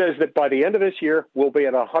 It says that by the end of this year, we'll be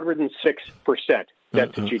at 106%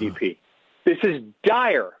 debt to GDP. This is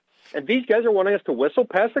dire. And these guys are wanting us to whistle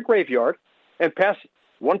past the graveyard and pass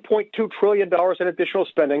 $1.2 trillion in additional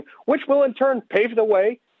spending, which will in turn pave the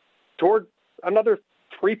way toward another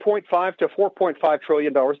 $3.5 to $4.5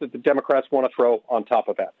 trillion that the Democrats want to throw on top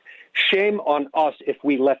of that. Shame on us if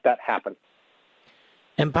we let that happen.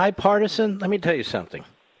 And bipartisan, let me tell you something.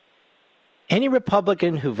 Any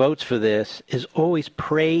Republican who votes for this is always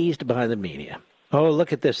praised by the media. Oh,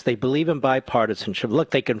 look at this. They believe in bipartisanship.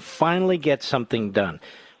 Look, they can finally get something done.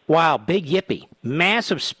 Wow, big yippee.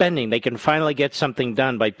 Massive spending. They can finally get something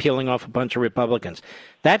done by peeling off a bunch of Republicans.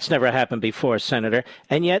 That's never happened before, Senator.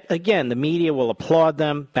 And yet, again, the media will applaud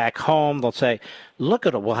them back home. They'll say, look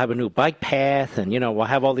at it. We'll have a new bike path and, we'll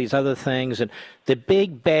have all these other things. And the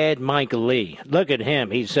big bad Mike Lee, look at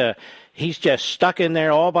him. He's just stuck in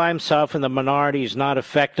there all by himself and the minority is not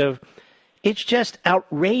effective. It's just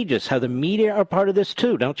outrageous how the media are part of this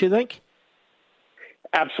too, don't you think?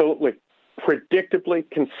 Absolutely. Predictably,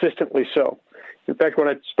 consistently so. In fact, when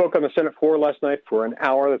I spoke on the Senate floor last night for an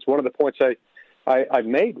hour, that's one of the points I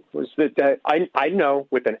made, was that I know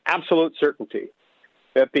with an absolute certainty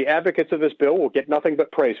that the advocates of this bill will get nothing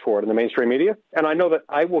but praise for it in the mainstream media, and I know that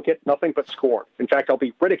I will get nothing but scorn. In fact, I'll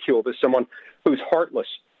be ridiculed as someone who's heartless,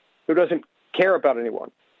 who doesn't care about anyone,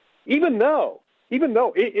 even though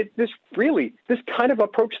this kind of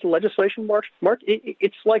approach to legislation, Mark,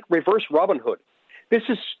 it's like reverse Robin Hood. This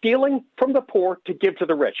is stealing from the poor to give to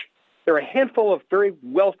the rich. There are a handful of very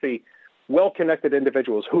wealthy, well-connected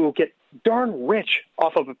individuals who will get darn rich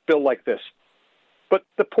off of a bill like this. But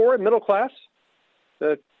the poor and middle class,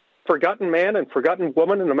 the forgotten man and forgotten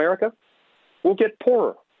woman in America, will get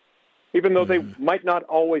poorer, even though they might not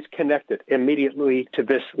always connect it immediately to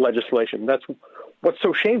this legislation. That's what's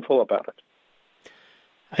so shameful about it.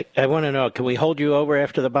 I want to know, can we hold you over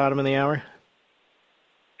after the bottom of the hour?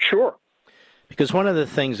 Sure. Because one of the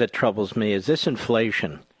things that troubles me is this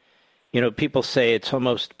inflation. People say it's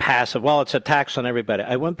almost passive. Well, it's a tax on everybody.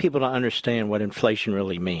 I want people to understand what inflation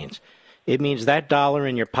really means. It means that dollar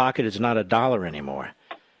in your pocket is not a dollar anymore.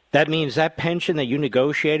 That means that pension that you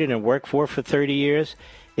negotiated and worked for 30 years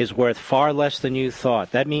is worth far less than you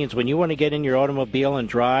thought. That means when you want to get in your automobile and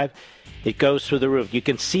drive, it goes through the roof. You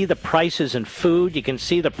can see the prices in food. You can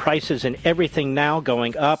see the prices in everything now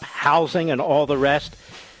going up, housing and all the rest.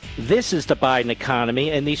 This is the Biden economy,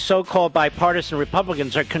 and these so-called bipartisan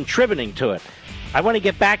Republicans are contributing to it. I want to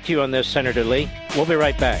get back to you on this, Senator Lee. We'll be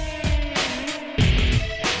right back.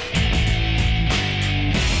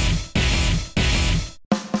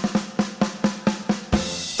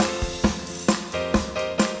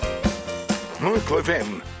 Mark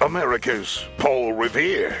Levin, America's Paul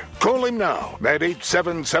Revere. Call him now at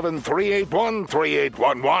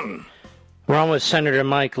 877-381-3811. We're on with Senator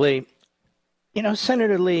Mike Lee.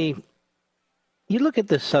 Senator Lee, you look at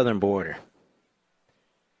the southern border.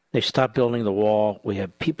 They stopped building the wall. We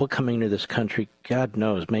have people coming to this country, God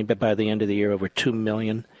knows, maybe by the end of the year, over 2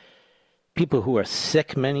 million. People who are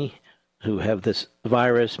sick, many who have this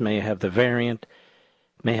virus may have the variant,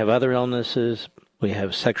 may have other illnesses. We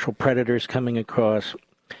have sexual predators coming across.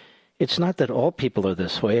 It's not that all people are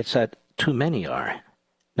this way. It's that too many are.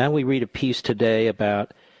 Now we read a piece today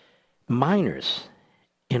about minors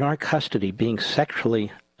in our custody being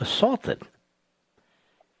sexually assaulted.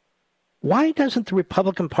 Why doesn't the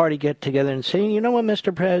Republican Party get together and say, you know what,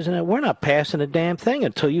 Mr. President, we're not passing a damn thing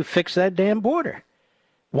until you fix that damn border?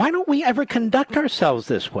 Why don't we ever conduct ourselves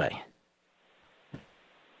this way?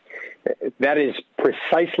 That is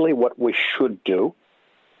precisely what we should do.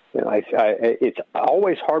 You know, it's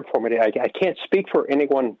always hard for me. I can't speak for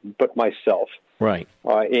anyone but myself. Right.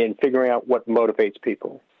 In figuring out what motivates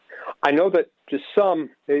people. I know that to some,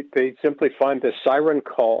 they simply find the siren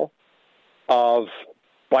call of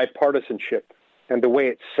bipartisanship and the way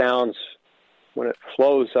it sounds when it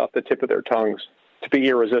flows off the tip of their tongues to be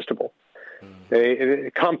irresistible.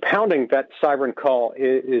 Compounding that siren call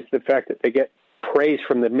is the fact that they get praise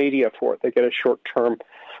from the media for it. They get a short-term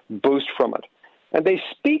boost from it. And they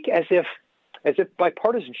speak as if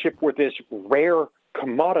bipartisanship were this rare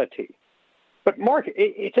commodity. But, Mark,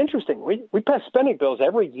 it's interesting. We pass spending bills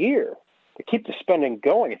every year to keep the spending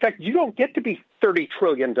going. In fact, you don't get to be $30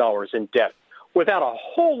 trillion in debt without a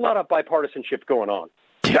whole lot of bipartisanship going on.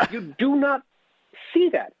 Yeah. You do not see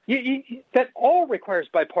that. That all requires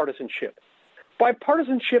bipartisanship.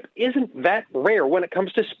 Bipartisanship isn't that rare when it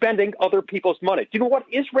comes to spending other people's money. Do you know what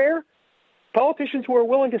is rare? Politicians who are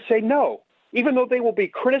willing to say no, even though they will be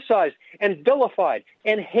criticized and vilified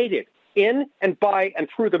and hated in and by and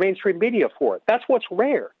through the mainstream media for it. That's what's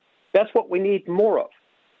rare. That's what we need more of.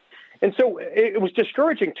 And so it was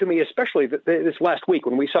discouraging to me, especially this last week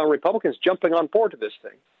when we saw Republicans jumping on board to this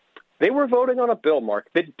thing. They were voting on a bill, Mark,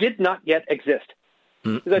 that did not yet exist.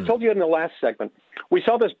 As I told you in the last segment, we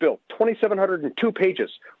saw this bill, 2,702 pages,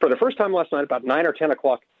 for the first time last night, about 9 or 10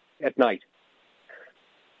 o'clock at night.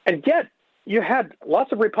 And yet, you had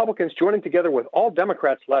lots of Republicans joining together with all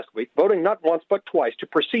Democrats last week, voting not once but twice to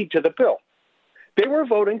proceed to the bill. They were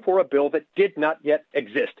voting for a bill that did not yet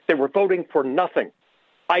exist. They were voting for nothing.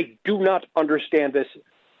 I do not understand this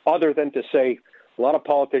other than to say a lot of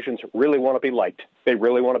politicians really want to be liked. They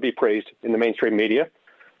really want to be praised in the mainstream media.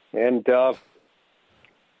 And they'll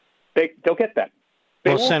get that.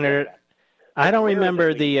 Well, Senator, I don't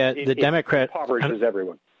remember the Democrat. Impoverishes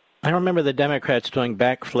everyone. I don't remember the Democrats doing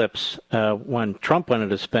backflips when Trump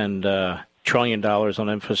wanted to spend $1 trillion on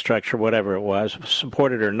infrastructure, whatever it was,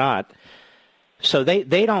 supported or not. So they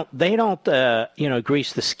don't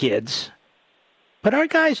grease the skids, but our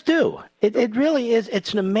guys do. It really is.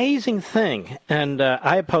 It's an amazing thing, and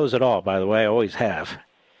I oppose it all. By the way, I always have,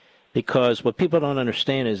 because what people don't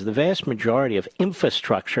understand is the vast majority of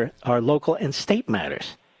infrastructure are local and state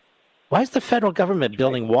matters. Why is the federal government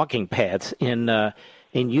building walking paths in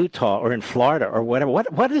Utah or in Florida or whatever?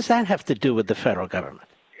 What does that have to do with the federal government?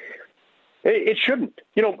 It shouldn't.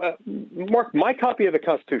 Mark, my copy of the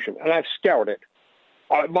Constitution, and I've scoured it,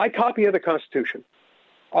 my copy of the Constitution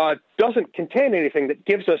doesn't contain anything that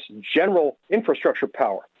gives us general infrastructure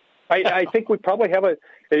power. I think we probably have an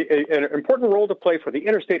important role to play for the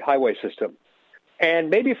interstate highway system, and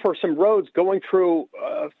maybe for some roads going through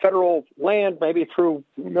federal land, maybe through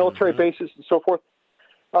military bases and so forth.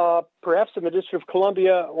 Perhaps in the District of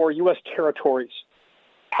Columbia or U.S. territories.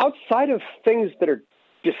 Outside of things that are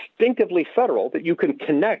distinctively federal that you can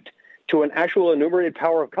connect to an actual enumerated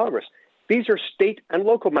power of Congress, these are state and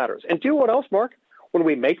local matters. And do you know what else, Mark? When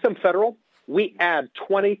we make them federal, we add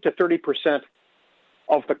 20 to 30%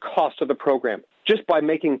 of the cost of the program just by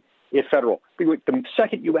making it federal. The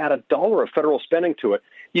second you add $1 of federal spending to it,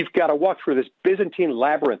 you've got to walk through this Byzantine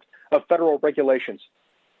labyrinth of federal regulations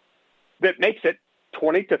that makes it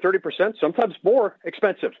 20 to 30%, sometimes more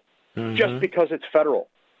expensive, just because it's federal.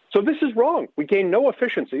 So this is wrong. We gain no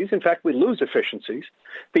efficiencies. In fact, we lose efficiencies.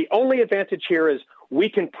 The only advantage here is we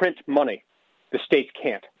can print money. The states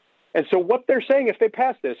can't. And so what they're saying if they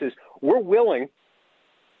pass this is we're willing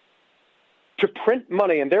to print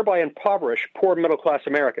money and thereby impoverish poor middle-class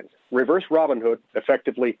Americans, reverse Robin Hood,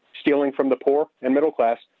 effectively stealing from the poor and middle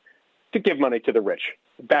class to give money to the rich.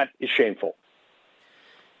 That is shameful.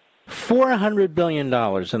 $400 billion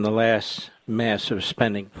in the last massive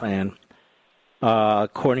spending plan,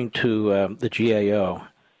 according to the GAO,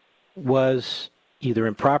 was either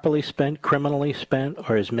improperly spent, criminally spent,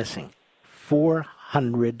 or is missing.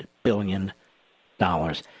 $400 billion.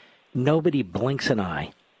 Nobody blinks an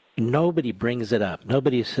eye. Nobody brings it up.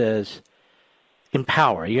 Nobody says, in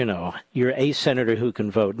power, you're a senator who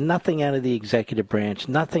can vote. Nothing out of the executive branch,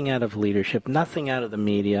 nothing out of leadership, nothing out of the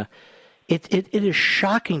media. It is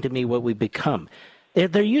shocking to me what we've become.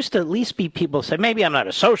 There used to at least be people say, maybe I'm not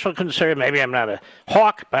a social conservative, maybe I'm not a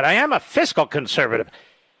hawk, but I am a fiscal conservative.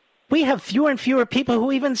 We have fewer and fewer people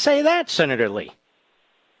who even say that, Senator Lee.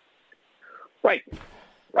 Right.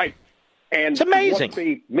 And it's amazing. What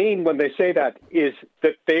they mean when they say that is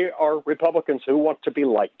that they are Republicans who want to be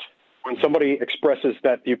liked. When somebody expresses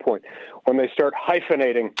that viewpoint, when they start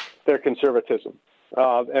hyphenating their conservatism,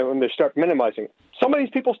 and when they start minimizing it. Some of these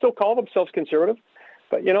people still call themselves conservative,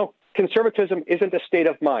 but, conservatism isn't a state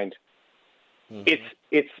of mind. Mm-hmm.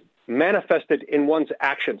 It's manifested in one's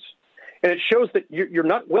actions. And it shows that you're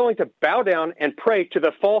not willing to bow down and pray to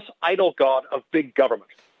the false idol god of big government.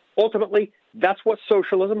 Ultimately, that's what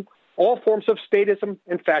socialism, all forms of statism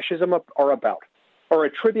and fascism are about, are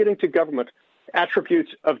attributing to government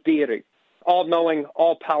attributes of deity, all-knowing,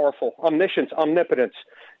 all-powerful, omniscience, omnipotence,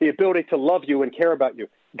 the ability to love you and care about you.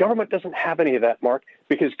 Government doesn't have any of that, Mark,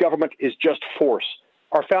 because government is just force.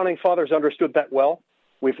 Our founding fathers understood that well.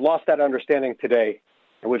 We've lost that understanding today,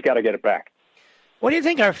 and we've got to get it back. What do you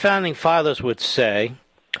think our founding fathers would say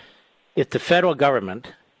if the federal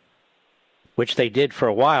government, which they did for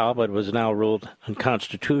a while but was now ruled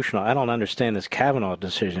unconstitutional? I don't understand this Kavanaugh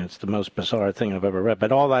decision. It's the most bizarre thing I've ever read.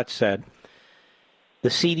 But all that said, the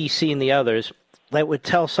CDC and the others, that would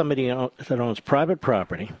tell somebody that owns private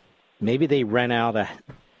property, maybe they rent out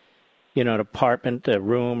an apartment, a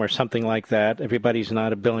room or something like that. Everybody's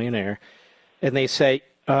not a billionaire. And they say,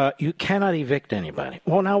 you cannot evict anybody.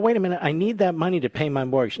 Well, now, wait a minute. I need that money to pay my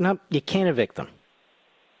mortgage. No, you can't evict them.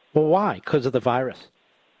 Well, why? Because of the virus.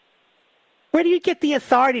 Where do you get the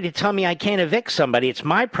authority to tell me I can't evict somebody? It's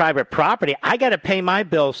my private property. I got to pay my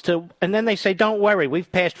bills too. And then they say, don't worry.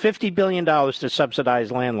 We've passed $50 billion to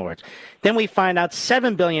subsidize landlords. Then we find out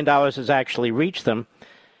 $7 billion has actually reached them.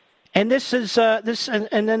 And this is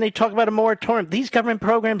and then they talk about a moratorium. These government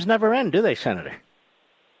programs never end, do they, Senator?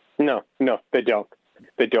 No, they don't.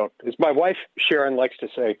 They don't. As my wife, Sharon, likes to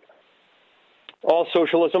say, all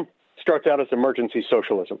socialism starts out as emergency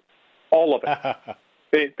socialism. All of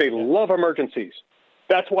it. They love emergencies.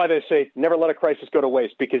 That's why they say never let a crisis go to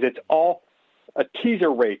waste, because it's all a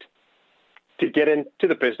teaser rate to get into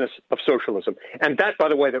the business of socialism. And that, by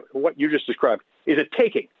the way, what you just described, is a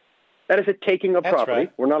taking. That is a taking of property.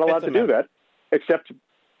 Right. We're not allowed to do that, except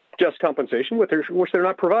just compensation, which they're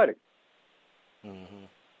not providing. Mm-hmm.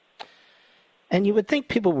 And you would think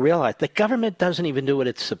people realize the government doesn't even do what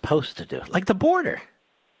it's supposed to do, like the border.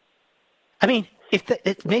 I mean,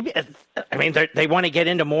 they want to get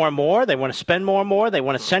into more and more. They want to spend more and more. They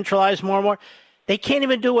want to centralize more and more. They can't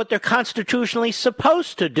even do what they're constitutionally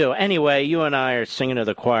supposed to do. Anyway, you and I are singing to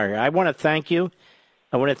the choir. I want to thank you.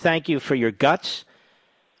 I want to thank you for your guts.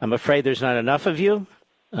 I'm afraid there's not enough of you.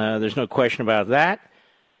 There's no question about that.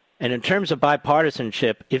 And in terms of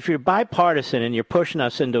bipartisanship, if you're bipartisan and you're pushing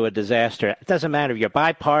us into a disaster, it doesn't matter if you're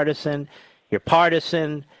bipartisan, you're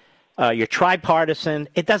partisan, you're tripartisan.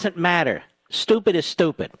 It doesn't matter. Stupid is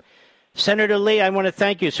stupid. Senator Lee, I want to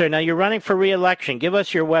thank you, sir. Now, you're running for re-election. Give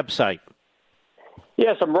us your website.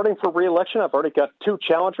 Yes, I'm running for re-election. I've already got two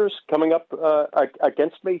challengers coming up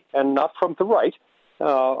against me, and not from the right,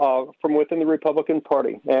 from within the Republican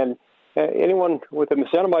Party. And anyone within the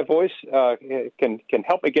sound of my voice can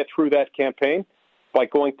help me get through that campaign by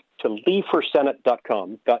going to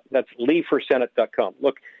leeforsenate.com. That's leeforsenate.com.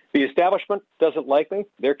 Look, the establishment doesn't like me.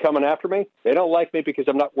 They're coming after me. They don't like me because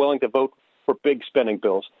I'm not willing to vote for big spending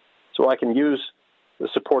bills. So I can use the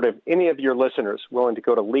support of any of your listeners willing to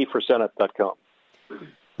go to leeforsenate.com.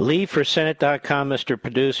 Leeforsenate.com, Mr.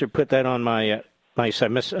 Producer. Put that on my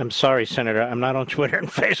site. I'm sorry, Senator. I'm not on Twitter and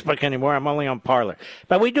Facebook anymore. I'm only on Parler.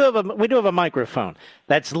 But we do have a microphone.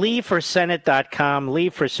 That's leeforsenate.com,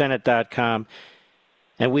 leeforsenate.com,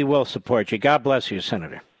 and we will support you. God bless you,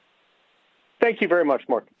 Senator. Thank you very much,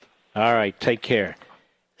 Mark. All right, take care.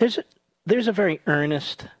 There's a very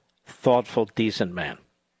earnest, thoughtful, decent man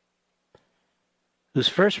whose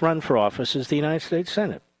first run for office is the United States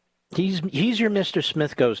Senate. He's your Mr.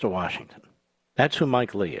 Smith Goes to Washington. That's who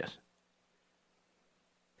Mike Lee is.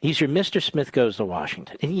 He's your Mr. Smith Goes to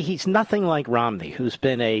Washington. And he's nothing like Romney, who's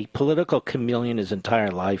been a political chameleon his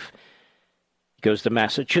entire life. He goes to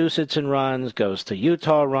Massachusetts and runs, goes to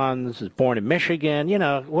Utah, runs, is born in Michigan,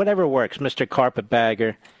 whatever works. Mr.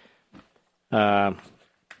 Carpetbagger. I'll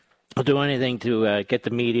do anything to get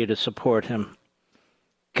the media to support him.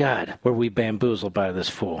 God, were we bamboozled by this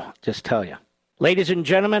fool, just tell you. Ladies and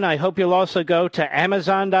gentlemen, I hope you'll also go to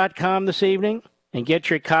Amazon.com this evening and get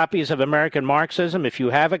your copies of American Marxism. If you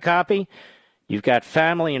have a copy, you've got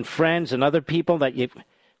family and friends and other people that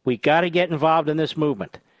we got to get involved in this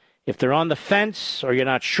movement. If they're on the fence or you're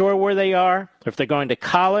not sure where they are, or if they're going to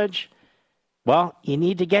college, well, you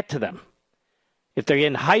need to get to them. If they're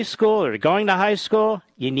in high school or going to high school,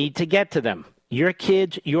 you need to get to them. Your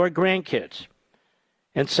kids, your grandkids.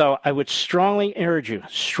 And so I would strongly encourage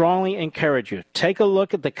you, take a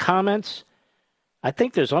look at the comments. I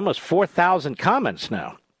think there's almost 4,000 comments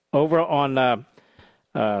now over on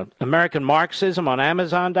American Marxism on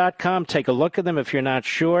Amazon.com. Take a look at them if you're not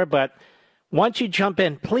sure. But once you jump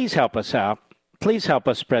in, please help us out. Please help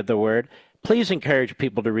us spread the word. Please encourage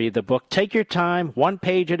people to read the book. Take your time, one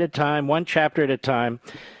page at a time, one chapter at a time.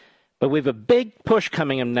 But we have a big push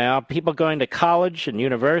coming in now. People going to college and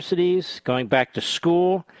universities, going back to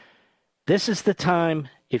school. This is the time.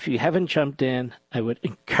 If you haven't jumped in, I would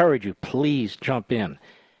encourage you, please jump in.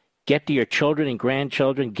 Get to your children and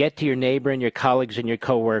grandchildren. Get to your neighbor and your colleagues and your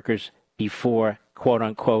coworkers before, quote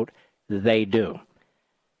unquote, they do.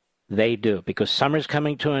 They do. Because summer's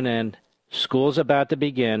coming to an end. School's about to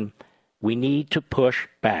begin. We need to push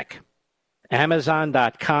back.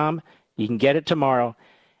 Amazon.com. You can get it tomorrow.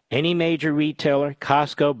 Any major retailer,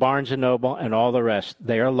 Costco, Barnes & Noble, and all the rest,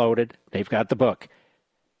 they are loaded. They've got the book.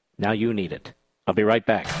 Now you need it. I'll be right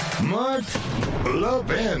back. Mark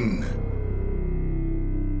Levin.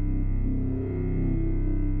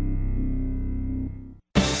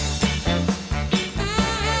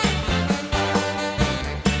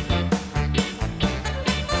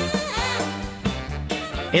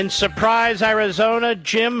 In Surprise, Arizona,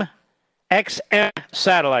 Jim XM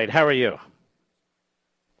Satellite. How are you?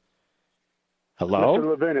 Hello? Mr.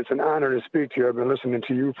 Levin, it's an honor to speak to you. I've been listening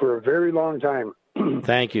to you for a very long time.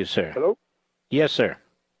 Thank you, sir. Hello? Yes, sir.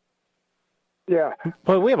 Yeah.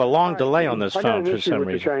 Well, we have a long delay on this phone for some reason. I got an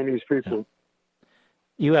issue with the Chinese people.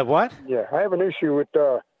 You have what? Yeah, I have an issue with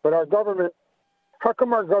our government. How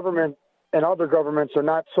come our government and other governments are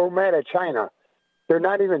not so mad at China? They're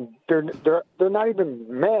not even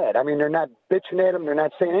mad. I mean, they're not bitching at them. They're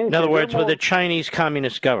not saying anything. In other words, with the Chinese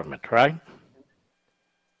Communist government, right?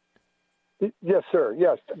 Yes, sir.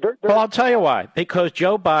 Yes. Well, I'll tell you why. Because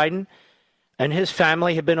Joe Biden and his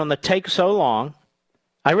family have been on the take so long.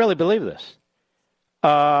 I really believe this.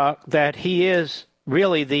 That he is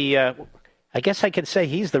really the, I guess I could say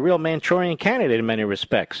he's the real Manchurian candidate in many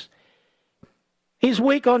respects. He's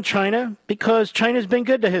weak on China because China's been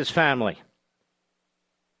good to his family.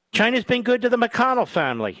 China's been good to the McConnell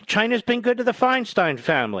family. China's been good to the Feinstein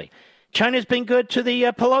family. China's been good to the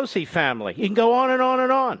Pelosi family. You can go on and on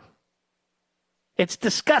and on. It's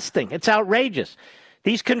disgusting. It's outrageous.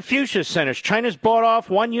 These Confucius centers, China's bought off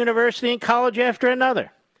one university and college after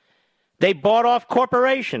another. They bought off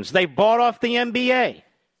corporations. They bought off the NBA.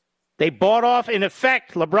 They bought off, in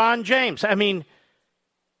effect, LeBron James. I mean,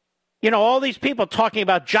 you know, all these people talking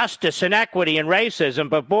about justice and equity and racism,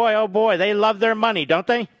 but boy, oh boy, they love their money, don't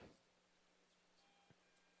they?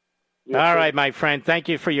 Yes, all right, my friend. Thank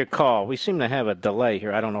you for your call. We seem to have a delay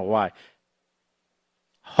here. I don't know why.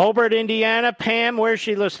 Hobart, Indiana. Pam, where's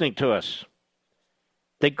she listening to us?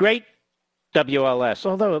 The great WLS,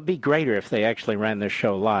 although it would be greater if they actually ran their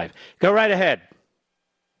show live. Go right ahead.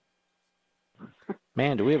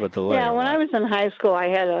 Man, do we have a delay? Yeah, when I was in high school, I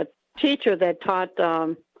had a teacher that taught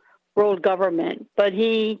world government, but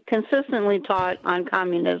he consistently taught on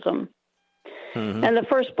communism. Mm-hmm. And the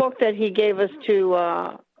first book that he gave us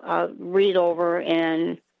to read over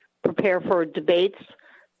and prepare for debates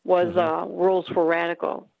was Rules for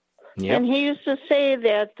Radical. Yep. And he used to say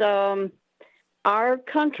that our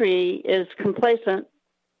country is complacent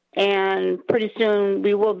and pretty soon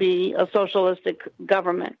we will be a socialistic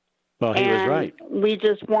government. Well, he was right. We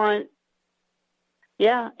just want,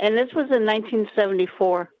 and this was in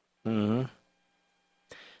 1974. Mm-hmm.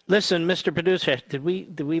 Listen, Mr. Producer, did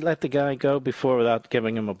we let the guy go before without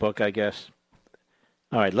giving him a book, I guess?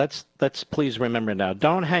 All right, let's please remember now.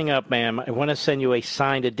 Don't hang up, ma'am. I want to send you a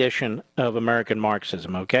signed edition of American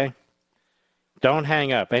Marxism, okay? Don't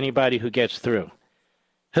hang up. Anybody who gets through.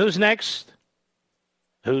 Who's next?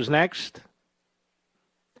 Who's next?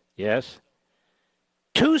 Yes.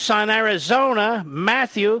 Tucson, Arizona.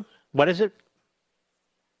 Matthew, what is it?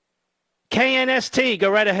 KNST, go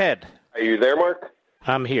right ahead. Are you there, Mark?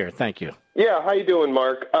 I'm here, thank you. Yeah, how you doing,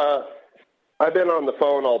 Mark? I've been on the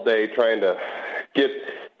phone all day trying to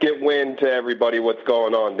get wind to everybody what's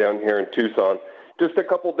going on down here in Tucson. Just a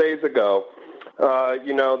couple days ago,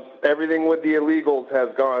 everything with the illegals has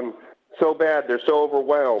gone so bad. They're so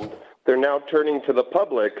overwhelmed. They're now turning to the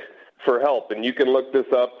public for help, and you can look this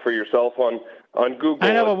up for yourself on Google.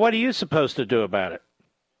 I know, but what are you supposed to do about it?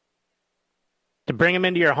 To bring them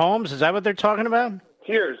into your homes? Is that what they're talking about?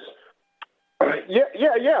 Here's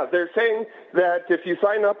Yeah. They're saying that if you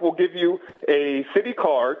sign up, we'll give you a city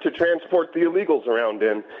car to transport the illegals around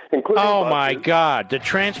in, including Oh, buses. my God. To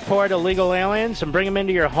transport illegal aliens and bring them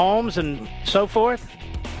into your homes and so forth?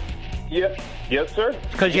 Yes, sir.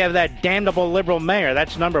 Because you have that damnable liberal mayor.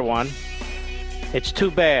 That's number one. It's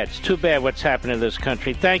too bad. It's too bad what's happening in this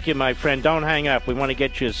country. Thank you, my friend. Don't hang up. We want to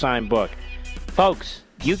get you a signed book. Folks,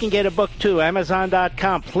 you can get a book, too.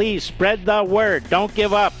 Amazon.com. Please spread the word. Don't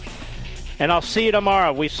give up. And I'll see you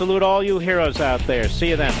tomorrow. We salute all you heroes out there. See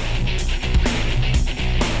you then.